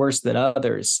teams, it was worse than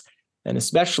others. And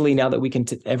especially now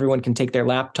that everyone can take their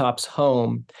laptops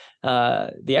home,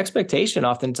 the expectation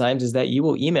oftentimes is that you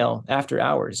will email after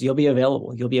hours. You'll be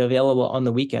available. You'll be available on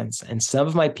the weekends. And some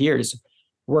of my peers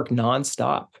work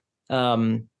nonstop,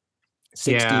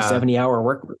 60, 70-hour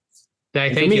work weeks.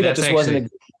 For me, that just wasn't a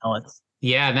good balance.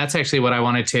 Yeah, and that's actually what I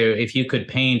wanted to, if you could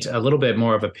paint a little bit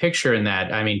more of a picture in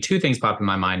that. I mean, two things popped in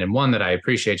my mind, and one that I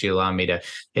appreciate you allowing me to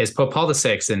is Pope Paul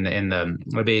VI in the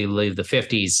I believe the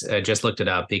 50s, just looked it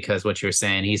up because what you're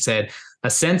saying, he said,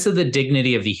 a sense of the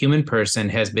dignity of the human person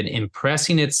has been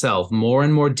impressing itself more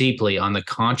and more deeply on the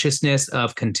consciousness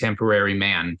of contemporary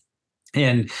man.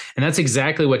 And that's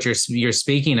exactly what you're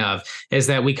speaking of, is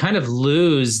that we kind of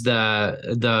lose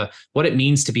the what it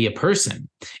means to be a person.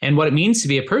 And what it means to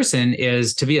be a person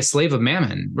is to be a slave of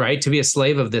mammon, right? To be a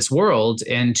slave of this world,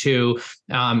 and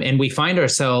and we find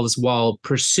ourselves, while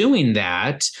pursuing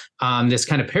that, this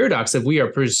kind of paradox that we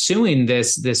are pursuing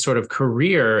this sort of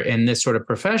career in this sort of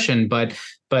profession, but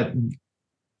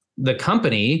the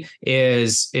company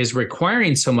is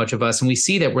requiring so much of us, and we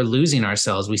see that we're losing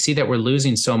ourselves. We see that we're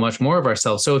losing so much more of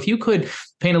ourselves. So if you could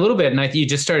paint a little bit, and you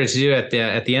just started to do at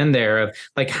the end there, of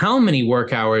like how many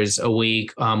work hours a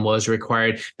week was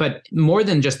required, but more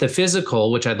than just the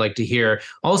physical, which I'd like to hear,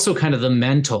 also kind of the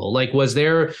mental. Like, was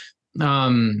there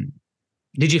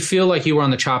did you feel like you were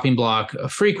on the chopping block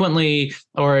frequently,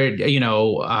 or or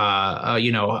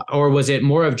was it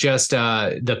more of just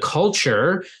the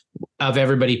culture of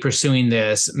everybody pursuing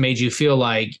this made you feel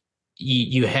like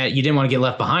you didn't want to get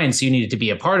left behind, so you needed to be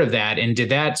a part of that? And did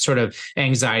that sort of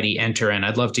anxiety enter in?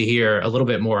 I'd love to hear a little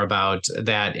bit more about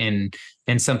that in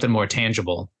something more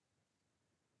tangible.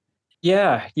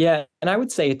 Yeah. And I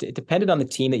would say it depended on the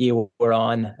team that you were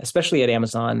on, especially at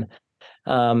Amazon.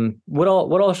 What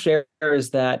I'll share is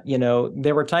that,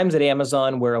 there were times at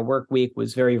Amazon where a work week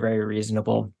was very, very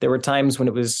reasonable. There were times when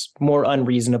it was more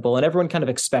unreasonable, and everyone kind of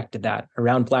expected that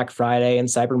around Black Friday and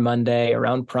Cyber Monday,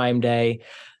 around Prime Day.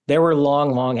 There were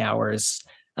long, long hours.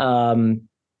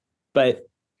 But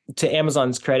to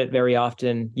Amazon's credit, very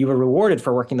often you were rewarded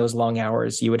for working those long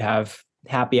hours. You would have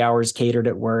happy hours catered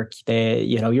at work.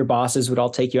 Your bosses would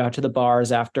all take you out to the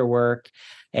bars after work,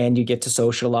 and you get to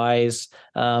socialize.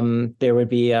 There would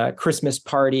be a Christmas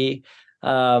party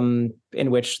in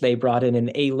which they brought in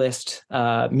an A-list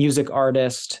music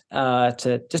artist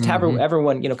to just have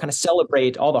everyone, kind of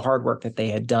celebrate all the hard work that they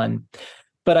had done.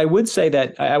 But I would say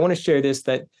that I want to share this,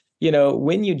 that,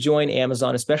 when you join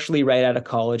Amazon, especially right out of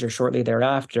college or shortly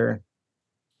thereafter,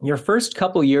 your first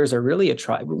couple years are really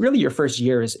really your first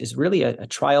year is really a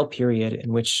trial period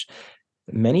in which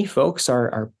many folks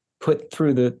are put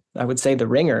through the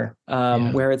ringer,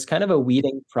 where it's kind of a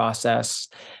weeding process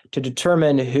to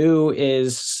determine who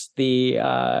is the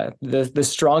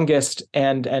strongest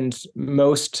and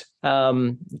most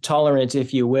tolerant,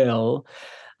 if you will.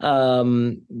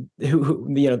 Who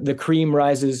the cream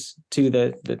rises to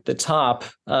the top,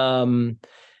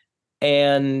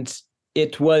 and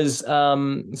it was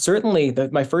certainly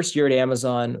my first year at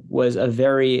Amazon was a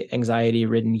very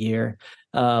anxiety-ridden year.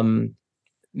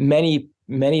 Many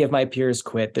of my peers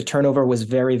quit. The turnover was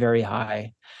very, very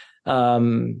high.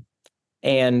 And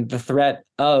the threat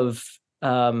of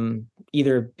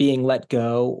either being let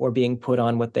go or being put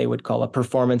on what they would call a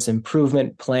performance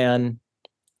improvement plan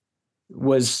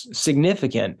was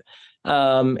significant,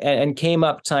 and came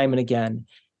up time and again.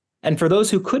 And for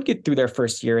those who could get through their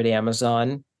first year at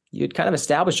Amazon, you'd kind of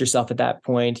establish yourself at that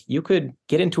point. You could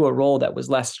get into a role that was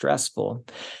less stressful.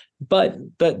 But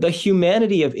the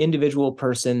humanity of individual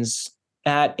persons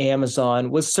at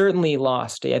Amazon was certainly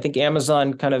lost. I think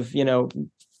Amazon kind of,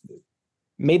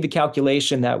 made the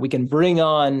calculation that we can bring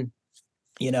on,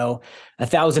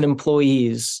 1,000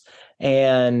 employees.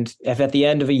 And if at the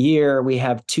end of a year we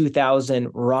have 2,000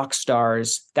 rock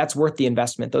stars, that's worth the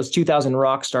investment. Those 2,000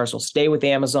 rock stars will stay with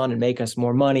Amazon and make us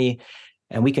more money,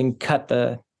 and we can cut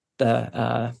the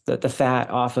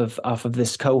fat off of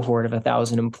this cohort of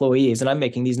 1,000 employees. And I'm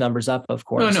making these numbers up, of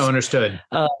course. No, understood.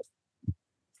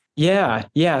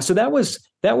 Yeah. So that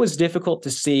was difficult to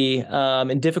see,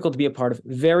 and difficult to be a part of.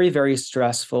 Very, very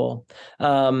stressful.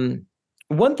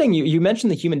 One thing you mentioned,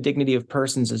 the human dignity of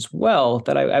persons as well,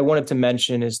 that I wanted to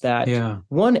mention is that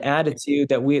one attitude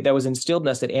that was instilled in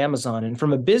us at Amazon, and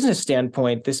from a business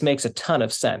standpoint, this makes a ton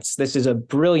of sense. This is a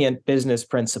brilliant business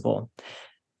principle.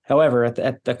 However,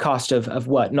 at the cost of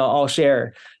what? And I'll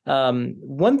share.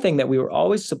 One thing that we were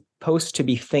always supposed to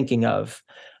be thinking of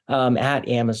at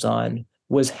Amazon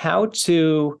was how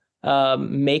to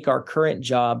make our current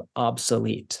job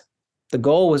obsolete. The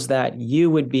goal was that you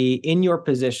would be in your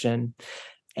position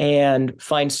and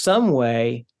find some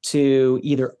way to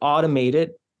either automate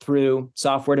it through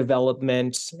software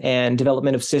development and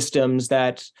development of systems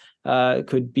that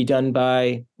could be done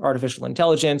by artificial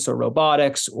intelligence or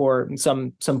robotics or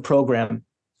some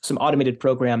automated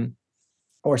program.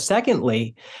 Or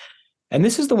secondly, and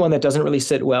this is the one that doesn't really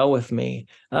sit well with me.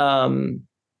 So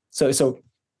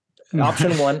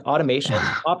option one, automation.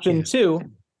 Option two,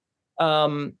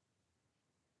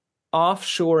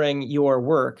 offshoring your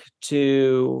work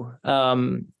to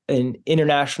an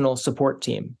international support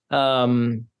team,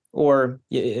 or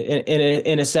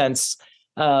in a sense,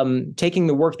 taking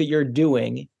the work that you're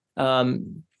doing,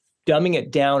 dumbing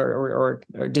it down or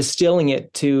distilling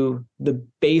it to the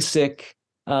basic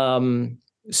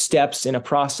steps in a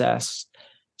process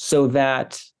so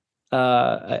that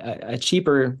a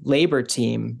cheaper labor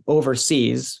team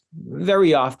overseas,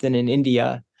 very often in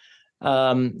India,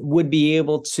 would be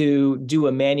able to do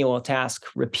a manual task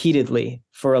repeatedly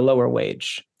for a lower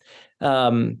wage.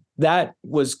 That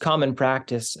was common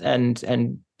practice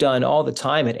and done all the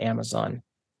time at Amazon.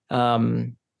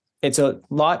 It's a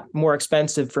lot more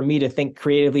expensive for me to think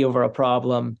creatively over a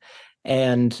problem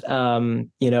and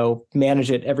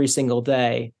manage it every single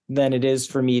day than it is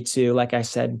for me to, like I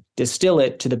said, distill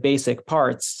it to the basic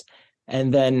parts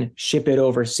and then ship it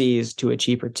overseas to a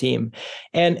cheaper team.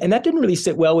 And that didn't really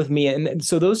sit well with me. And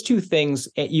so those two things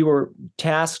you were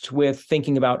tasked with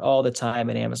thinking about all the time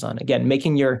at Amazon. Again,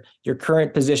 making your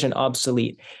current position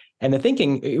obsolete. And the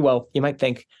thinking, well, you might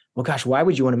think, well, gosh, why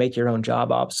would you want to make your own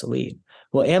job obsolete?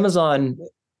 Well, Amazon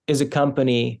is a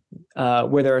company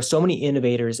where there are so many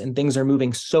innovators and things are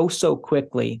moving so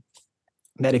quickly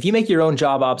that if you make your own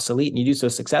job obsolete and you do so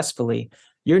successfully,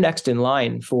 you're next in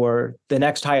line for the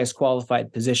next highest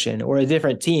qualified position or a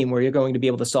different team where you're going to be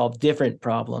able to solve different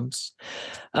problems.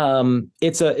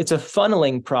 It's a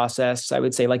funneling process, I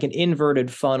would say, like an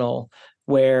inverted funnel,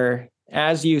 where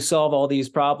as you solve all these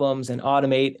problems and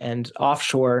automate and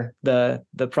offshore the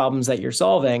problems that you're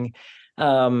solving,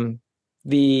 those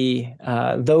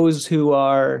who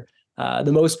are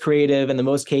the most creative and the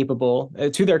most capable,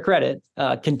 to their credit,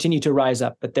 continue to rise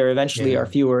up, but there eventually are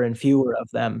fewer and fewer of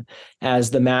them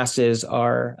as the masses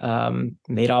are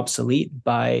made obsolete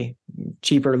by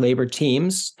cheaper labor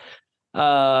teams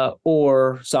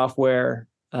or software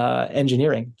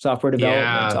engineering, software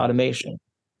development, automation.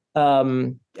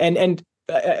 And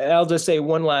I'll just say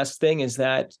one last thing is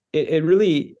that it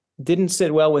really didn't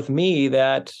sit well with me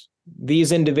that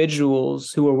these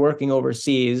individuals who were working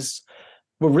overseas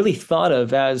were really thought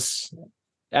of as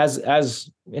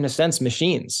in a sense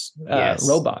machines,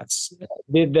 robots.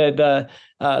 The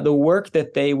work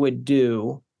that they would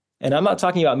do, and I'm not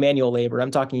talking about manual labor,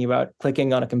 I'm talking about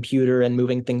clicking on a computer and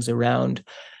moving things around.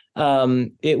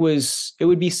 It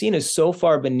would be seen as so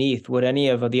far beneath what any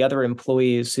of the other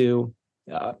employees who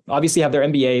obviously have their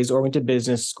MBAs or went to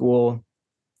business school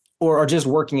or are just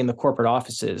working in the corporate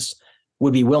offices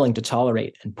would be willing to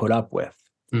tolerate and put up with.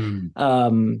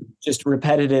 Just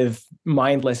repetitive,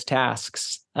 mindless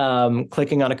tasks,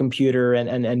 clicking on a computer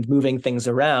and moving things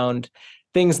around,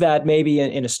 things that maybe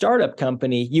in a startup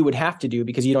company you would have to do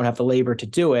because you don't have the labor to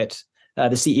do it. The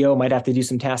CEO might have to do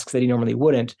some tasks that he normally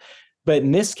wouldn't. But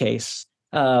in this case,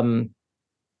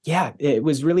 it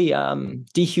was really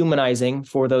dehumanizing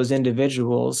for those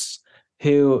individuals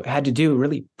who had to do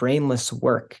really brainless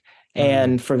work.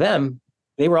 And for them,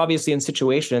 they were obviously in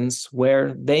situations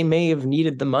where they may have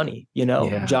needed the money,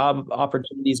 job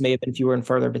opportunities may have been fewer and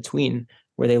further between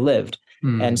where they lived.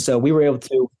 And so we were able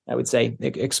to, I would say,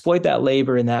 exploit that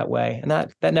labor in that way. And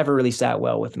that never really sat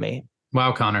well with me.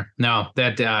 Wow, Connor. No,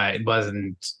 that it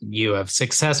wasn't. You have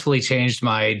successfully changed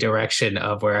my direction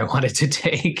of where I wanted to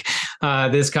take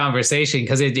this conversation,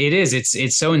 because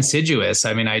it's so insidious.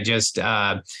 I mean, I just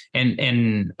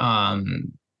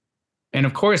and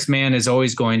of course, man is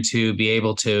always going to be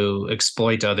able to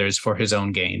exploit others for his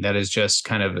own gain. That is just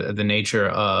kind of the nature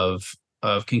of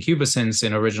concupiscence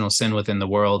and original sin within the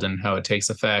world and how it takes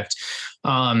effect.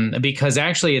 Because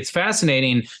actually it's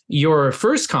fascinating, your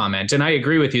first comment, and I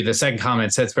agree with you, the second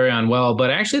comment sets very on well, but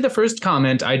actually the first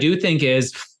comment I do think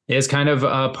is kind of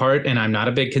a part, and I'm not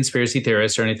a big conspiracy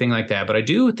theorist or anything like that, but I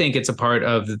do think it's a part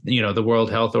of, the World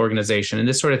Health Organization and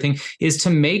this sort of thing, is to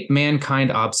make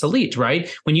mankind obsolete,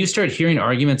 right? When you start hearing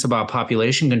arguments about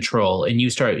population control and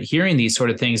you start hearing these sort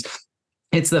of things,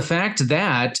 it's the fact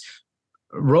that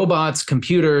robots,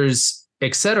 computers,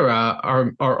 etc.,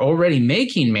 are already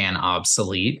making man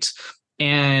obsolete.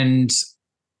 And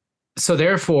so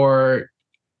therefore,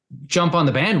 jump on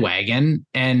the bandwagon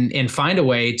and find a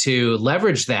way to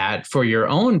leverage that for your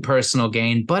own personal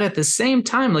gain. But at the same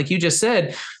time, like you just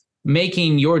said,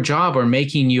 making your job or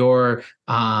making your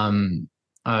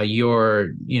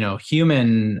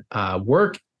human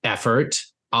work effort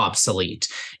obsolete.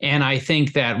 And I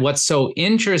think that what's so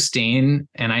interesting,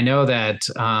 and I know that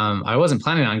I wasn't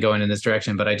planning on going in this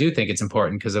direction, but I do think it's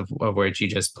important because of where you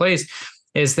just placed,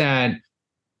 is that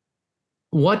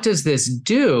what does this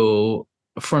do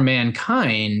for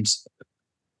mankind,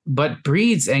 but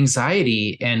breeds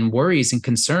anxiety and worries and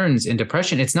concerns and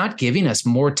depression? It's not giving us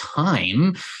more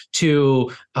time to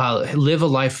live a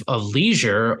life of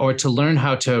leisure or to learn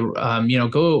how to,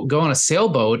 go on a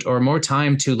sailboat, or more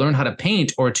time to learn how to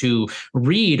paint or to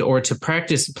read or to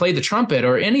practice, play the trumpet,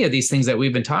 or any of these things that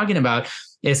we've been talking about.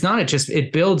 it's not,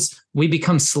 it builds, we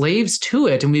become slaves to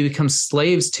it, and we become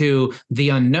slaves to the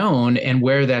unknown and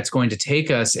where that's going to take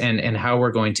us, and how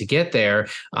we're going to get there,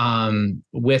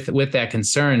 with that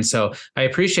concern. So I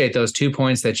appreciate those 2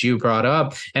 points that you brought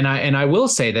up. And I will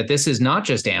say that this is not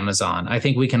just Amazon. I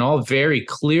think we can all very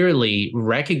clearly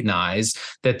recognize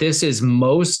that this is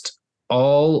most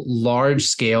all large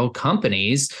scale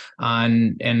companies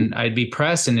and I'd be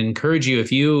pressed and encourage you,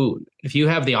 if you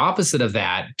have the opposite of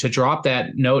that, to drop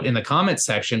that note in the comments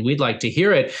section. We'd like to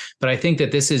hear it. But I think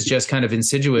that this is just kind of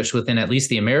insidious within at least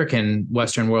the American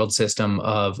Western world system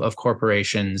of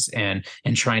corporations and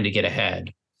trying to get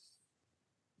ahead.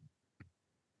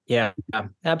 Yeah,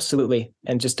 absolutely.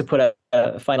 And just to put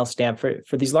a final stamp for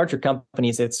these larger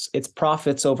companies, it's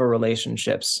profits over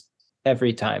relationships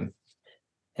every time.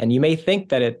 And you may think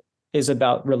that it is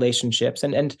about relationships,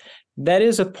 and that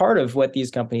is a part of what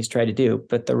these companies try to do,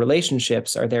 but the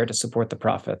relationships are there to support the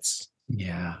profits.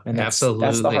 Yeah, and absolutely.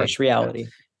 That's the harsh reality.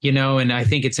 And I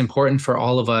think it's important for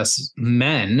all of us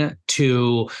men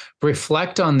to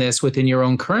reflect on this within your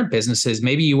own current businesses.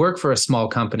 Maybe you work for a small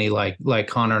company like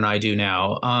Connor and I do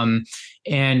now.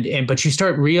 But you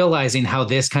start realizing how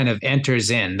this kind of enters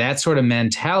in. That sort of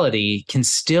mentality can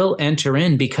still enter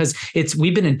in because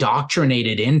we've been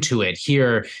indoctrinated into it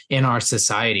here in our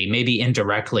society, maybe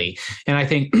indirectly. And I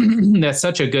think that's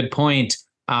such a good point.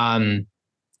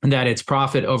 That it's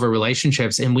profit over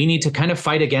relationships. And we need to kind of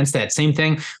fight against that. Same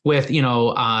thing with,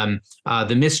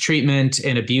 the mistreatment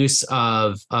and abuse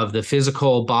of the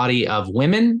physical body of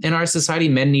women in our society.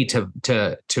 Men need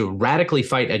to radically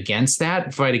fight against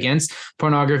that, fight against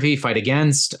pornography, fight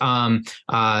against,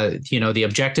 the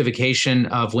objectification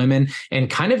of women. And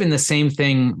kind of in the same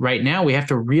thing right now, we have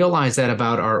to realize that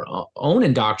about our own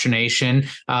indoctrination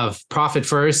of profit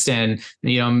first and,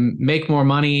 make more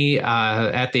money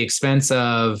at the expense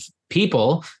of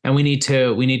people, and we need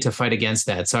to fight against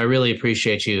that. So I really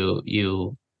appreciate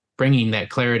you bringing that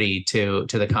clarity to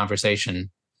the conversation.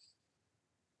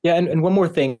 Yeah, and one more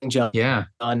thing, John. Yeah.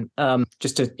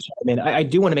 Just to chime in, I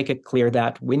do want to make it clear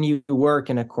that when you work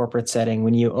in a corporate setting,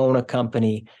 when you own a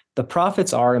company, the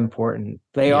profits are important.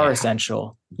 They are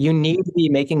essential. You need to be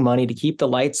making money to keep the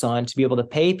lights on, to be able to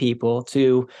pay people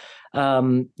to,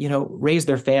 raise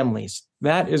their families.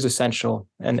 That is essential.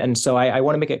 And so I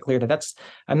want to make it clear that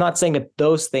I'm not saying that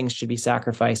those things should be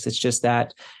sacrificed. It's just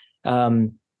that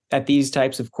at these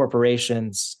types of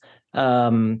corporations,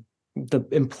 the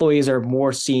employees are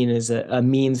more seen as a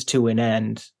means to an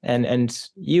end, and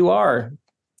you are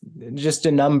just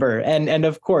a number. And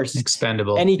of course,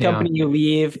 expendable. Any company you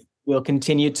leave will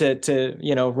continue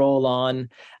to roll on.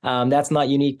 That's not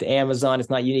unique to Amazon.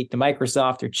 It's not unique to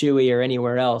Microsoft or Chewy or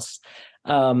anywhere else.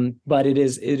 But it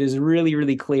is really,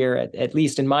 really clear, at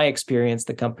least in my experience,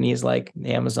 the companies like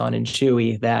Amazon and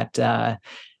Chewy, that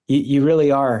you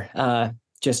really are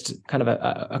just kind of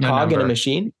a cog in a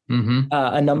machine,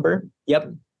 a number.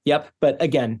 Yep. But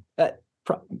again,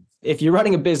 if you're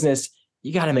running a business,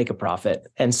 you got to make a profit.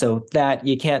 And so that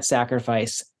you can't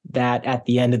sacrifice that at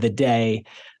the end of the day,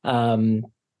 so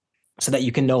that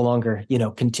you can no longer,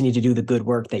 continue to do the good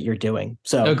work that you're doing.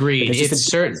 So agreed. It's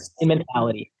certain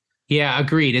mentality. Yeah,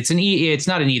 agreed. It's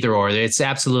not an either or. It's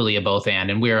absolutely a both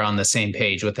and we're on the same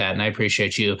page with that. And I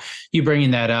appreciate you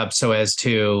bringing that up so as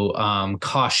to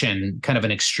caution kind of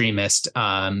an extremist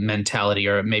mentality,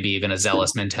 or maybe even a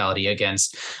zealous mentality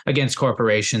against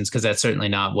corporations, because that's certainly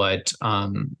not what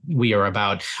we are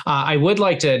about. I would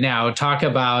like to now talk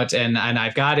about, and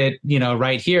I've got it,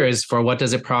 right here, is for what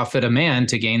does it profit a man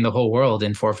to gain the whole world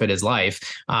and forfeit his life,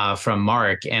 from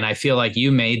Mark. And I feel like you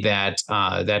made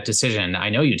that decision. I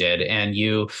know you did. And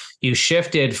you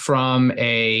shifted from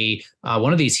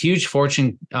one of these huge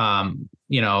Fortune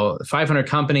 500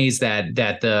 companies that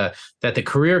the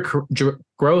career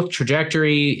growth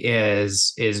trajectory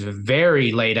is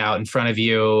very laid out in front of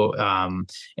you,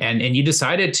 and you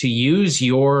decided to use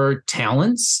your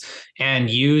talents and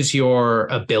use your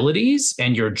abilities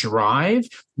and your drive,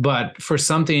 but for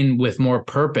something with more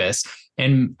purpose.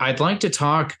 And I'd like to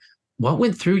talk. What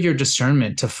went through your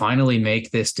discernment to finally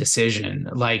make this decision?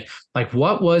 Like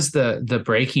what was the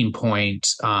breaking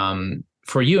point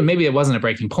for you? And maybe it wasn't a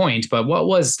breaking point, but what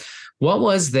was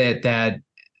that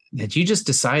you just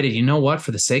decided, you know what, for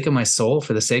the sake of my soul,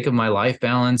 for the sake of my life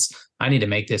balance, I need to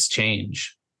make this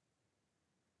change?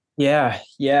 Yeah.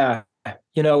 It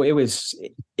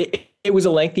was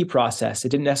a lengthy process. It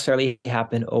didn't necessarily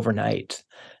happen overnight.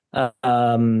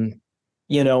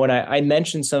 When I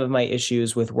mentioned some of my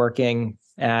issues with working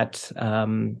at,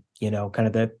 kind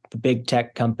of the big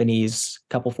tech companies,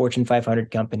 a couple Fortune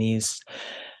 500 companies,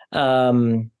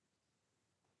 and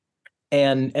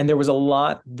there was a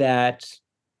lot that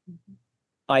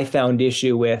I found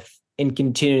issue with in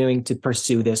continuing to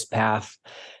pursue this path.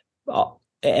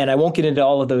 And I won't get into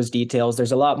all of those details.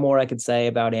 There's a lot more I could say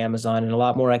about Amazon and a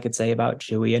lot more I could say about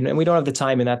Chewy. And we don't have the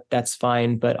time, and that's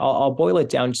fine. But I'll boil it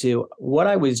down to what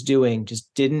I was doing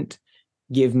just didn't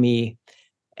give me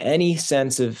any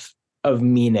sense of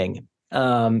meaning.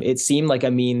 It seemed like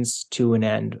a means to an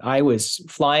end. I was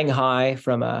flying high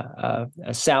from a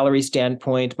salary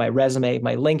standpoint. My resume,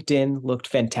 my LinkedIn looked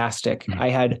fantastic. I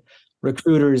had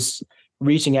recruiters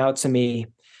reaching out to me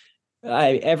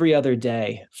every other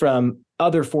day from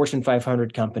other Fortune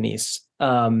 500 companies.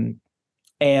 And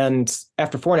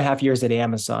after 4.5 years at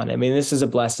Amazon, I mean, this is a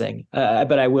blessing.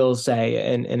 But I will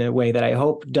say in a way that I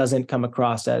hope doesn't come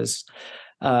across as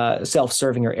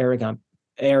self-serving or arrogant.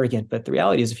 But the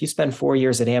reality is, if you spend 4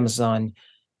 years at Amazon,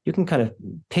 you can kind of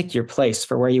pick your place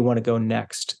for where you want to go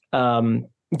next, to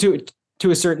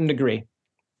a certain degree.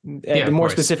 The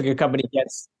more specific a company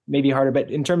gets, maybe harder.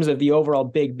 But in terms of the overall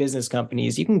big business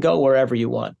companies, you can go wherever you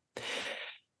want.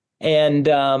 And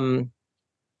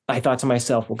I thought to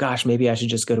myself, well, gosh, maybe I should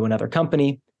just go to another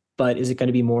company. But is it going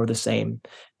to be more of the same?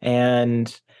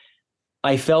 And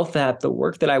I felt that the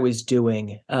work that I was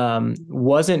doing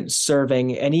wasn't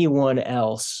serving anyone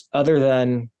else other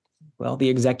than, well, the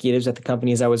executives at the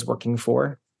companies I was working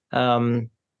for, and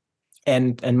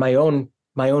my own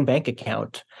bank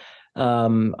account.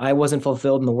 I wasn't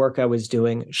fulfilled in the work I was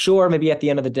doing. Sure, maybe at the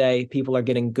end of the day, people are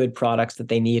getting good products that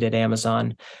they need at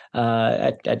Amazon,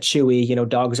 at Chewy.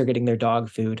 Dogs are getting their dog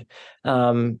food.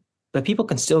 But people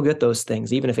can still get those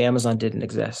things, even if Amazon didn't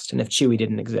exist and if Chewy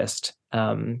didn't exist.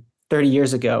 30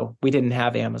 years ago, we didn't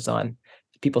have Amazon.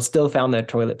 People still found that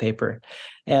toilet paper.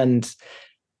 And,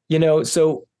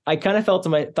 so I kind of thought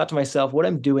to myself, what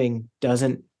I'm doing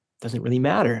doesn't really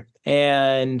matter.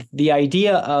 And the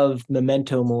idea of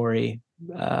memento mori,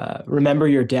 remember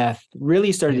your death,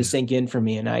 really started to sink in for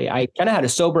me. And I kind of had a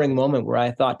sobering moment where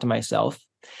I thought to myself,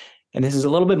 and this is a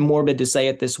little bit morbid to say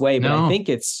it this way, but I think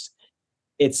it's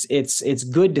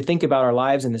good to think about our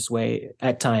lives in this way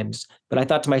at times. But I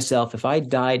thought to myself, if I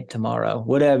died tomorrow,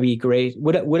 would I be great?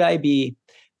 Would I be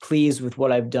pleased with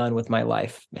what I've done with my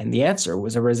life? And the answer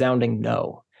was a resounding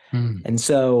no. And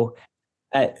so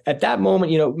at that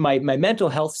moment, my mental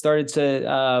health started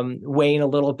to wane a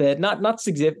little bit, not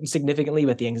significantly,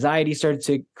 but the anxiety started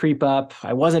to creep up.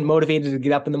 I wasn't motivated to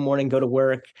get up in the morning, go to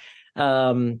work.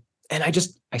 And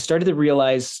I started to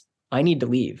realize I need to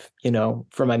leave,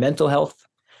 for my mental health.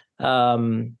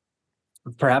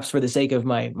 Perhaps for the sake of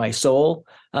my soul.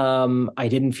 I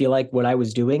didn't feel like what I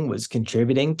was doing was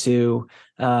contributing to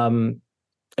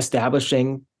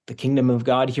establishing the kingdom of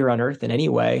God here on earth in any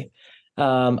way,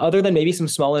 other than maybe some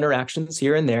small interactions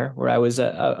here and there where I was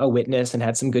a witness and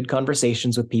had some good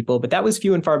conversations with people. But that was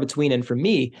few and far between. And for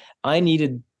me, I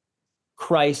needed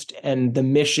Christ and the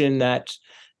mission that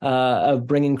of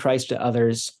bringing Christ to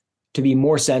others to be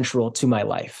more central to my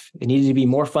life. It needed to be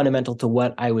more fundamental to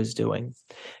what I was doing.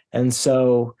 And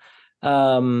so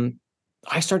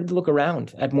I started to look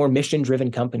around at more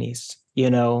mission-driven companies,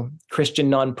 Christian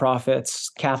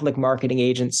nonprofits, Catholic marketing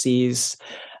agencies.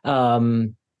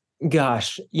 Was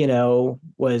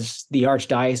the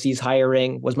archdiocese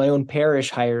hiring? Was my own parish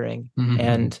hiring? Mm-hmm.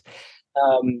 And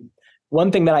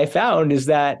one thing that I found is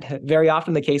that very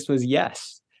often the case was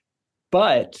yes,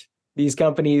 but these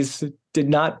companies did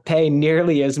not pay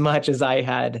nearly as much as I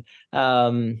had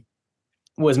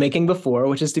was making before,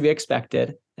 which is to be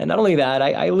expected. And not only that,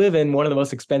 I live in one of the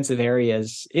most expensive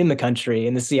areas in the country,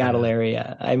 in the Seattle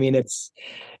area. I mean, it's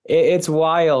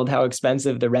wild how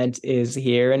expensive the rent is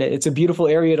here, and it's a beautiful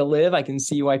area to live. I can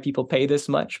see why people pay this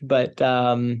much, but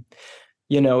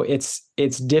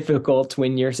it's difficult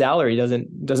when your salary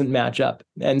doesn't match up.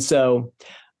 And so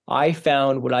I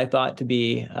found what I thought to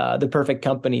be the perfect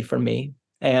company for me.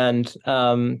 And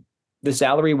the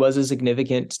salary was a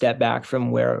significant step back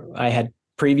from where I had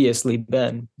previously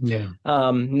been. Yeah.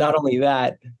 Not only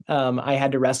that, I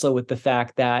had to wrestle with the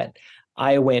fact that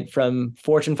I went from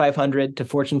Fortune 500 to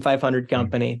Fortune 500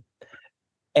 company.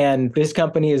 And this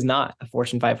company is not a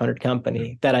Fortune 500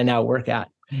 company that I now work at.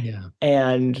 Yeah.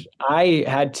 And I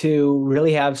had to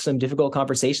really have some difficult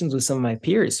conversations with some of my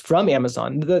peers from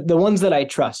Amazon, the ones that I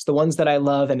trust, the ones that I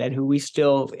love and who we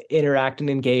still interact and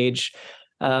engage.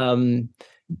 On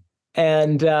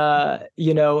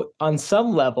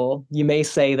some level, you may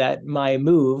say that my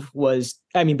move would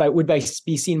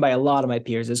be seen by a lot of my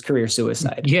peers as career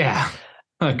suicide. Yeah.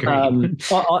 Agreed.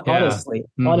 Honestly.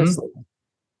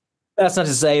 That's not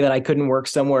to say that I couldn't work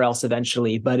somewhere else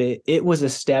eventually, but it was a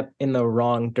step in the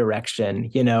wrong direction.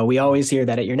 You know, we always hear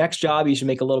that at your next job, you should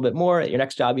make a little bit more. At your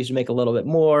next job, you should make a little bit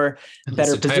more, It's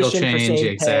better a title position for change. same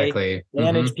pay, Exactly.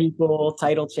 manage people,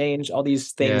 title change, all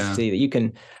these things so Yeah. that you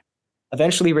can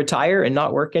eventually retire and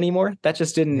not work anymore.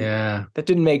 Yeah. That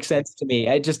didn't make sense to me.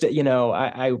 I just, you know,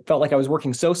 I felt like I was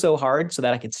working so hard so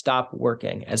that I could stop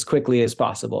working as quickly as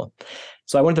possible.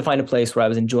 So I wanted to find a place where I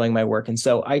was enjoying my work. And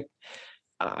so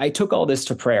I took all this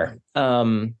to prayer.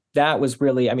 That was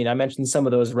really, I mean, I mentioned some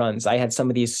of those runs. I had some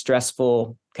of these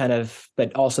stressful kind of,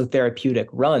 but also therapeutic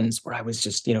runs where I was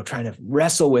just, you know, trying to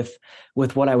wrestle with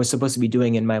what I was supposed to be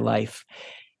doing in my life.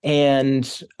 And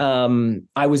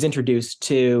I was introduced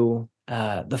to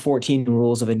the 14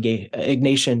 rules of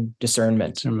Ignatian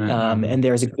discernment. And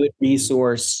there's a good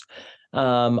resource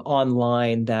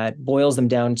online that boils them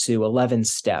down to 11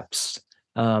 steps.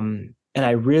 And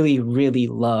I really, really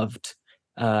loved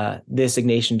this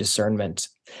Ignatian discernment.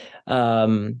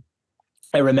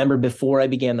 I remember before I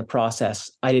began the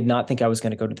process, I did not think I was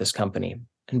going to go to this company.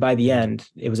 And by the end,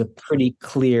 it was a pretty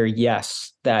clear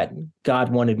yes that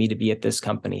God wanted me to be at this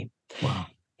company. Wow.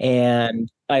 And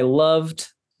I loved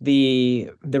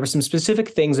there were some specific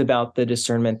things about the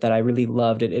discernment that I really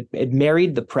loved. It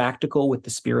married the practical with the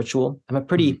spiritual. I'm a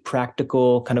pretty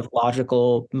practical, kind of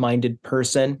logical minded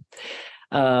person.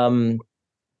 And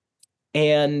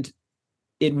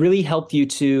it really helped you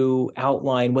to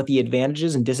outline what the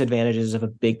advantages and disadvantages of a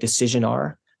big decision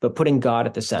are, but putting God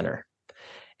at the center.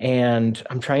 And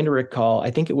I'm trying to recall, I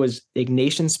think it was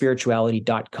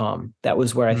ignatianspirituality.com. That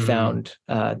was where I found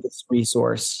this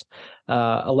resource,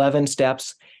 11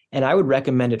 steps. And I would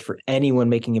recommend it for anyone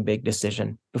making a big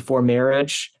decision before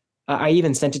marriage. I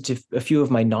even sent it to a few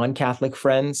of my non-Catholic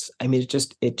friends. I mean,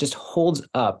 it just holds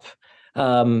up.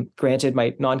 Granted,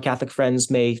 my non-Catholic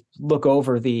friends may look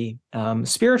over the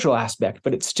spiritual aspect,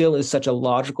 but it still is such a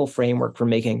logical framework for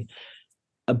making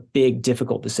a big,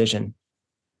 difficult decision.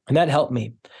 And that helped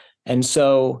me. And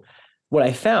so what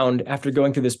I found after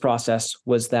going through this process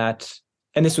was that,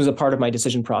 and this was a part of my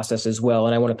decision process as well,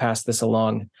 and I want to pass this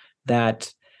along,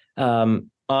 that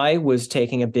I was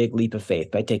taking a big leap of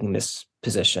faith by taking this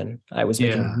position. I was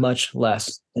making much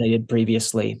less than I did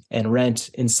previously, and rent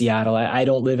in Seattle. I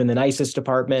don't live in the nicest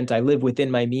apartment. I live within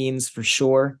my means for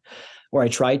sure, or I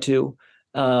try to.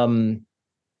 And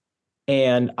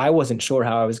I wasn't sure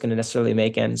how I was going to necessarily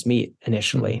make ends meet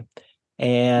initially.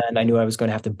 And I knew I was going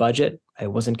to have to budget. I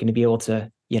wasn't going to be able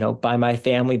to, you know, buy my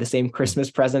family the same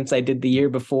Christmas presents I did the year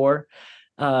before.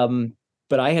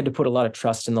 But I had to put a lot of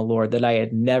trust in the Lord that I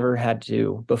had never had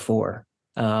to before.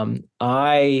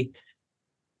 I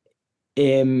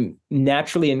am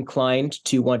naturally inclined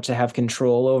to want to have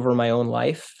control over my own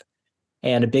life.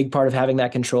 And a big part of having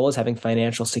that control is having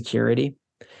financial security.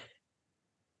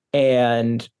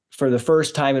 And for the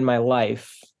first time in my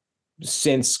life,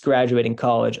 since graduating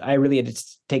college, I really had to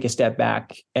take a step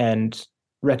back and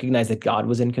recognize that God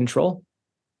was in control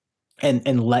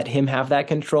and let him have that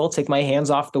control, take my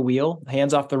hands off the wheel,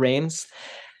 hands off the reins,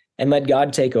 and let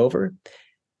God take over.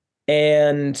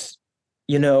 And,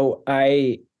 you know,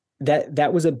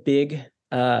 that was a big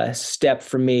step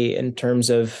for me in terms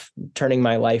of turning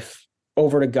my life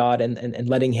over to God and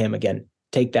letting him, again,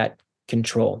 take that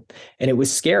control. And it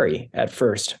was scary at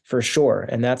first, for sure.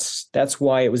 And that's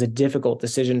why it was a difficult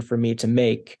decision for me to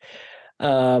make.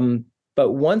 But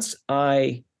once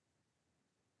I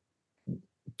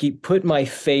put my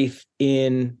faith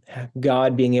in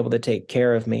God being able to take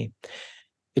care of me,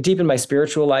 it deepened my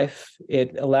spiritual life.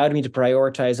 It allowed me to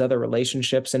prioritize other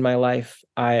relationships in my life.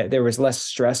 There was less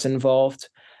stress involved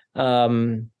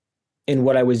in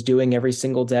what I was doing every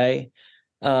single day.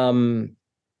 And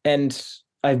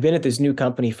I've been at this new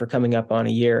company for coming up on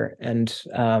a year, and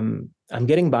I'm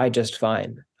getting by just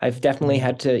fine. I've definitely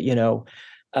had to, you know,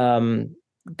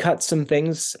 cut some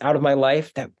things out of my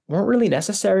life that weren't really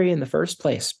necessary in the first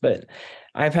place, but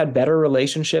I've had better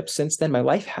relationships since then. My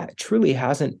life truly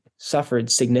hasn't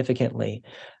suffered significantly.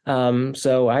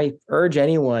 So I urge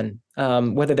anyone,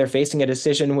 whether they're facing a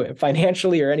decision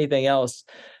financially or anything else,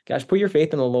 gosh, put your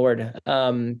faith in the Lord,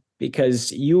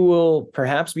 because you will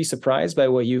perhaps be surprised by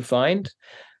what you find.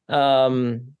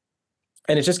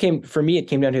 And it just came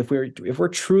down to if we're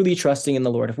truly trusting in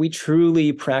the Lord, if we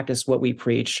truly practice what we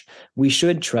preach, we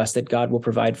should trust that God will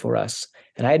provide for us.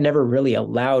 And I had never really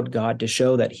allowed God to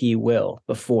show that he will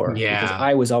before, because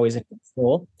I was always in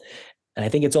control. And I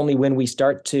think it's only when we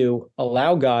start to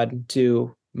allow God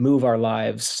to move our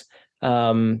lives,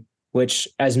 which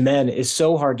as men is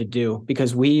so hard to do,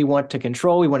 because we want to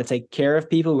control, we want to take care of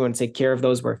people, we want to take care of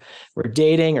those we're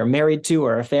dating or married to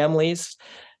or our families.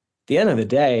 At the end of the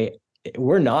day,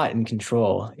 we're not in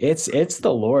control. It's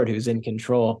the Lord who's in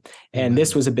control. And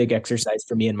this Amen. was a big exercise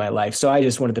for me in my life. So I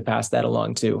just wanted to pass that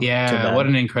along to Yeah, what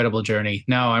men. an incredible journey.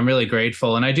 No, I'm really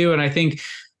grateful. And I do. And I think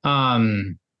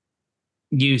um,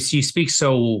 you speak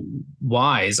so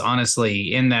wise,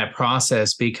 honestly, in that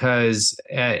process, because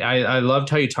I loved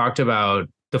how you talked about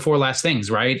the four last things,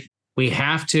 right? We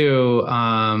have to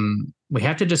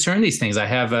discern these things. I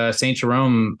have a Saint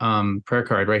Jerome prayer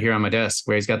card right here on my desk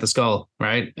where he's got the skull,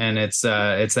 right? And it's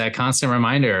that constant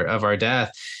reminder of our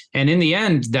death. And in the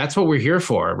end, that's what we're here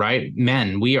for, right?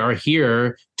 Men, we are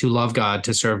here to love God,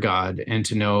 to serve God, and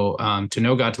to know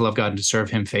God, to love God, and to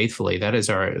serve Him faithfully. That is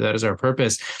our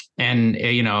purpose. And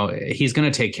He's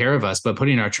going to take care of us. But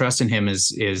putting our trust in Him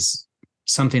is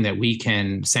something that we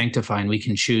can sanctify and we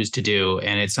can choose to do.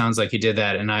 And it sounds like you did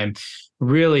that. And I'm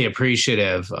really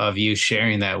appreciative of you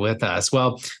sharing that with us.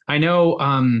 Well, I know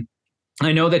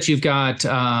that you've got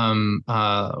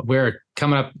we're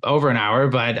coming up over an hour,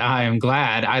 but I am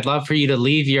glad. I'd love for you to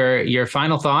leave your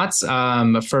final thoughts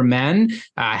for men,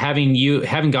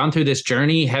 having gone through this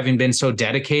journey, having been so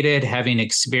dedicated, having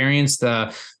experienced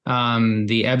the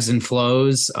ebbs and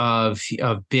flows of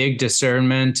big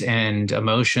discernment and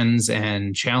emotions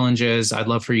and challenges. I'd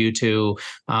love for you to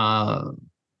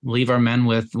leave our men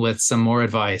with some more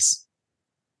advice.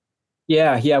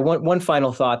 Yeah. One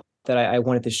final thought that I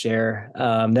wanted to share,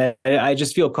 that I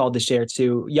just feel called to share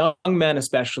to young men,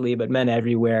 especially, but men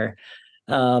everywhere.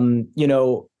 A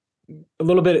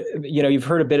little bit, you've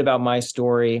heard a bit about my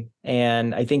story.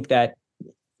 And I think that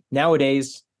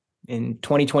nowadays in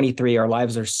 2023, our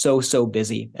lives are so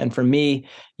busy. And for me,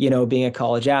 being a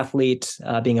college athlete,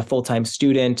 being a full-time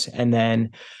student, and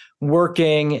then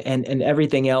working and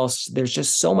everything else, there's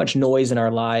just so much noise in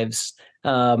our lives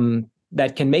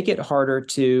that can make it harder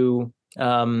to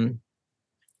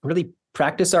really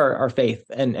practice our faith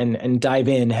and dive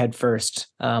in head first,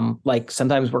 like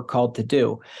sometimes we're called to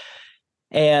do.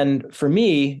 And for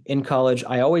me in college,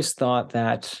 I always thought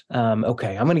that,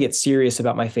 okay, I'm going to get serious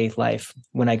about my faith life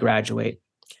when I graduate.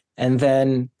 And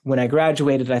then when I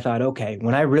graduated, I thought, okay,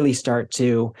 when I really start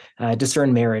to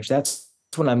discern marriage, that's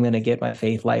when I'm going to get my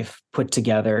faith life put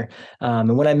together.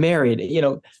 And when I'm married,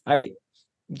 I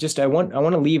want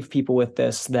to leave people with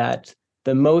this, that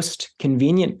the most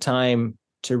convenient time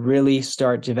to really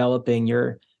start developing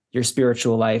your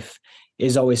spiritual life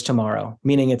is always tomorrow,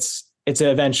 meaning it's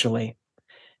eventually.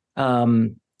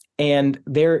 And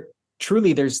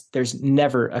there's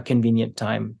never a convenient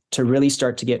time to really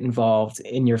start to get involved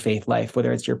in your faith life,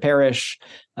 whether it's your parish,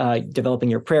 developing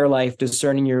your prayer life,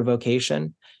 discerning your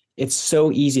vocation. It's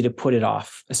so easy to put it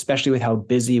off, especially with how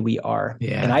busy we are.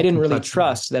 Yeah, and I didn't really complexity.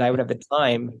 trust that I would have the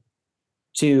time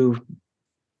to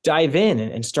dive in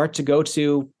and start to go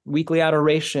to weekly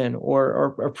adoration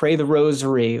or pray the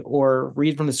rosary or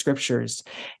read from the scriptures.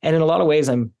 And in a lot of ways,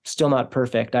 I'm still not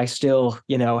perfect. I still,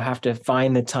 have to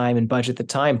find the time and budget the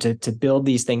time to build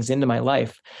these things into my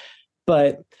life.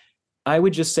 But I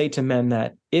would just say to men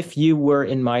that if you were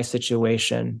in my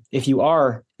situation, if you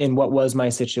are in what was my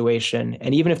situation,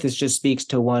 and even if this just speaks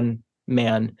to one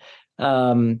man,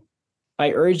 I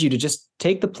urge you to just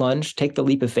take the plunge, take the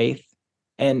leap of faith,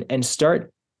 and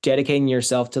start dedicating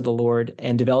yourself to the Lord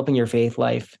and developing your faith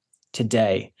life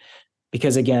today.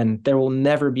 Because again, there will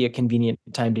never be a convenient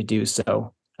time to do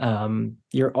so.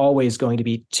 You're always going to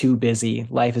be too busy.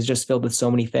 Life is just filled with so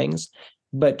many things.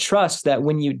 But trust that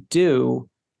when you do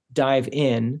dive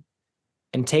in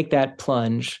and take that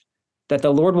plunge, that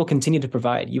the Lord will continue to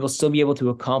provide. You will still be able to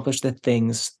accomplish the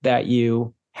things that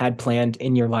you had planned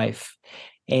in your life.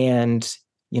 And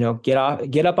get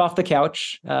up off the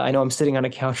couch. I know I'm sitting on a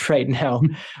couch right now,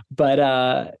 but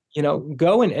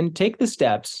go and take the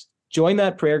steps. Join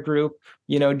that prayer group.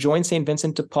 Join St.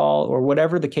 Vincent de Paul or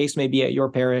whatever the case may be at your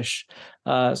parish.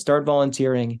 Start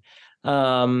volunteering,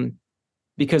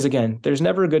 because again, there's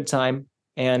never a good time.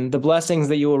 And the blessings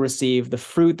that you will receive, the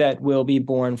fruit that will be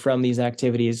born from these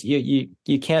activities, you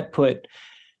can't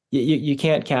you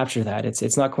can't capture that.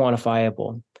 It's not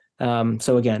quantifiable.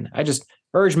 So again, I just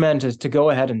urge men to go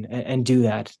ahead and do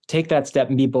that. Take that step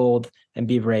and be bold and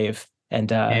be brave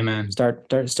and Amen. start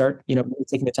taking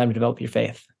the time to develop your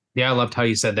faith. Yeah, I loved how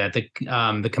you said that.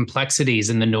 The complexities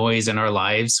and the noise in our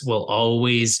lives will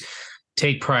always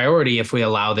take priority if we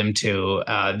allow them to.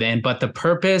 But the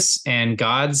purpose and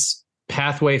God's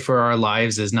pathway for our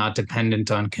lives is not dependent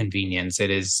on convenience. It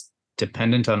is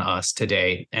dependent on us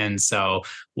today. And so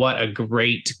what a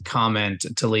great comment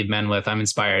to leave men with. I'm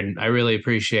inspired. I really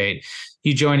appreciate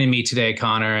you joining me today,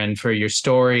 Connor, and for your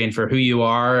story and for who you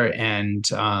are. And,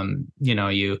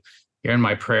 you're in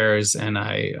my prayers, and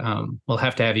I will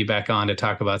have to have you back on to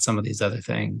talk about some of these other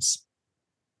things.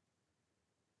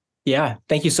 Yeah.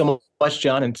 Thank you so much,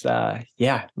 John. And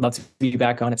yeah, love to be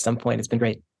back on at some point. It's been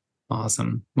great.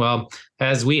 Awesome. Well,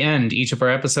 as we end each of our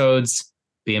episodes,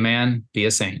 be a man, be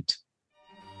a saint.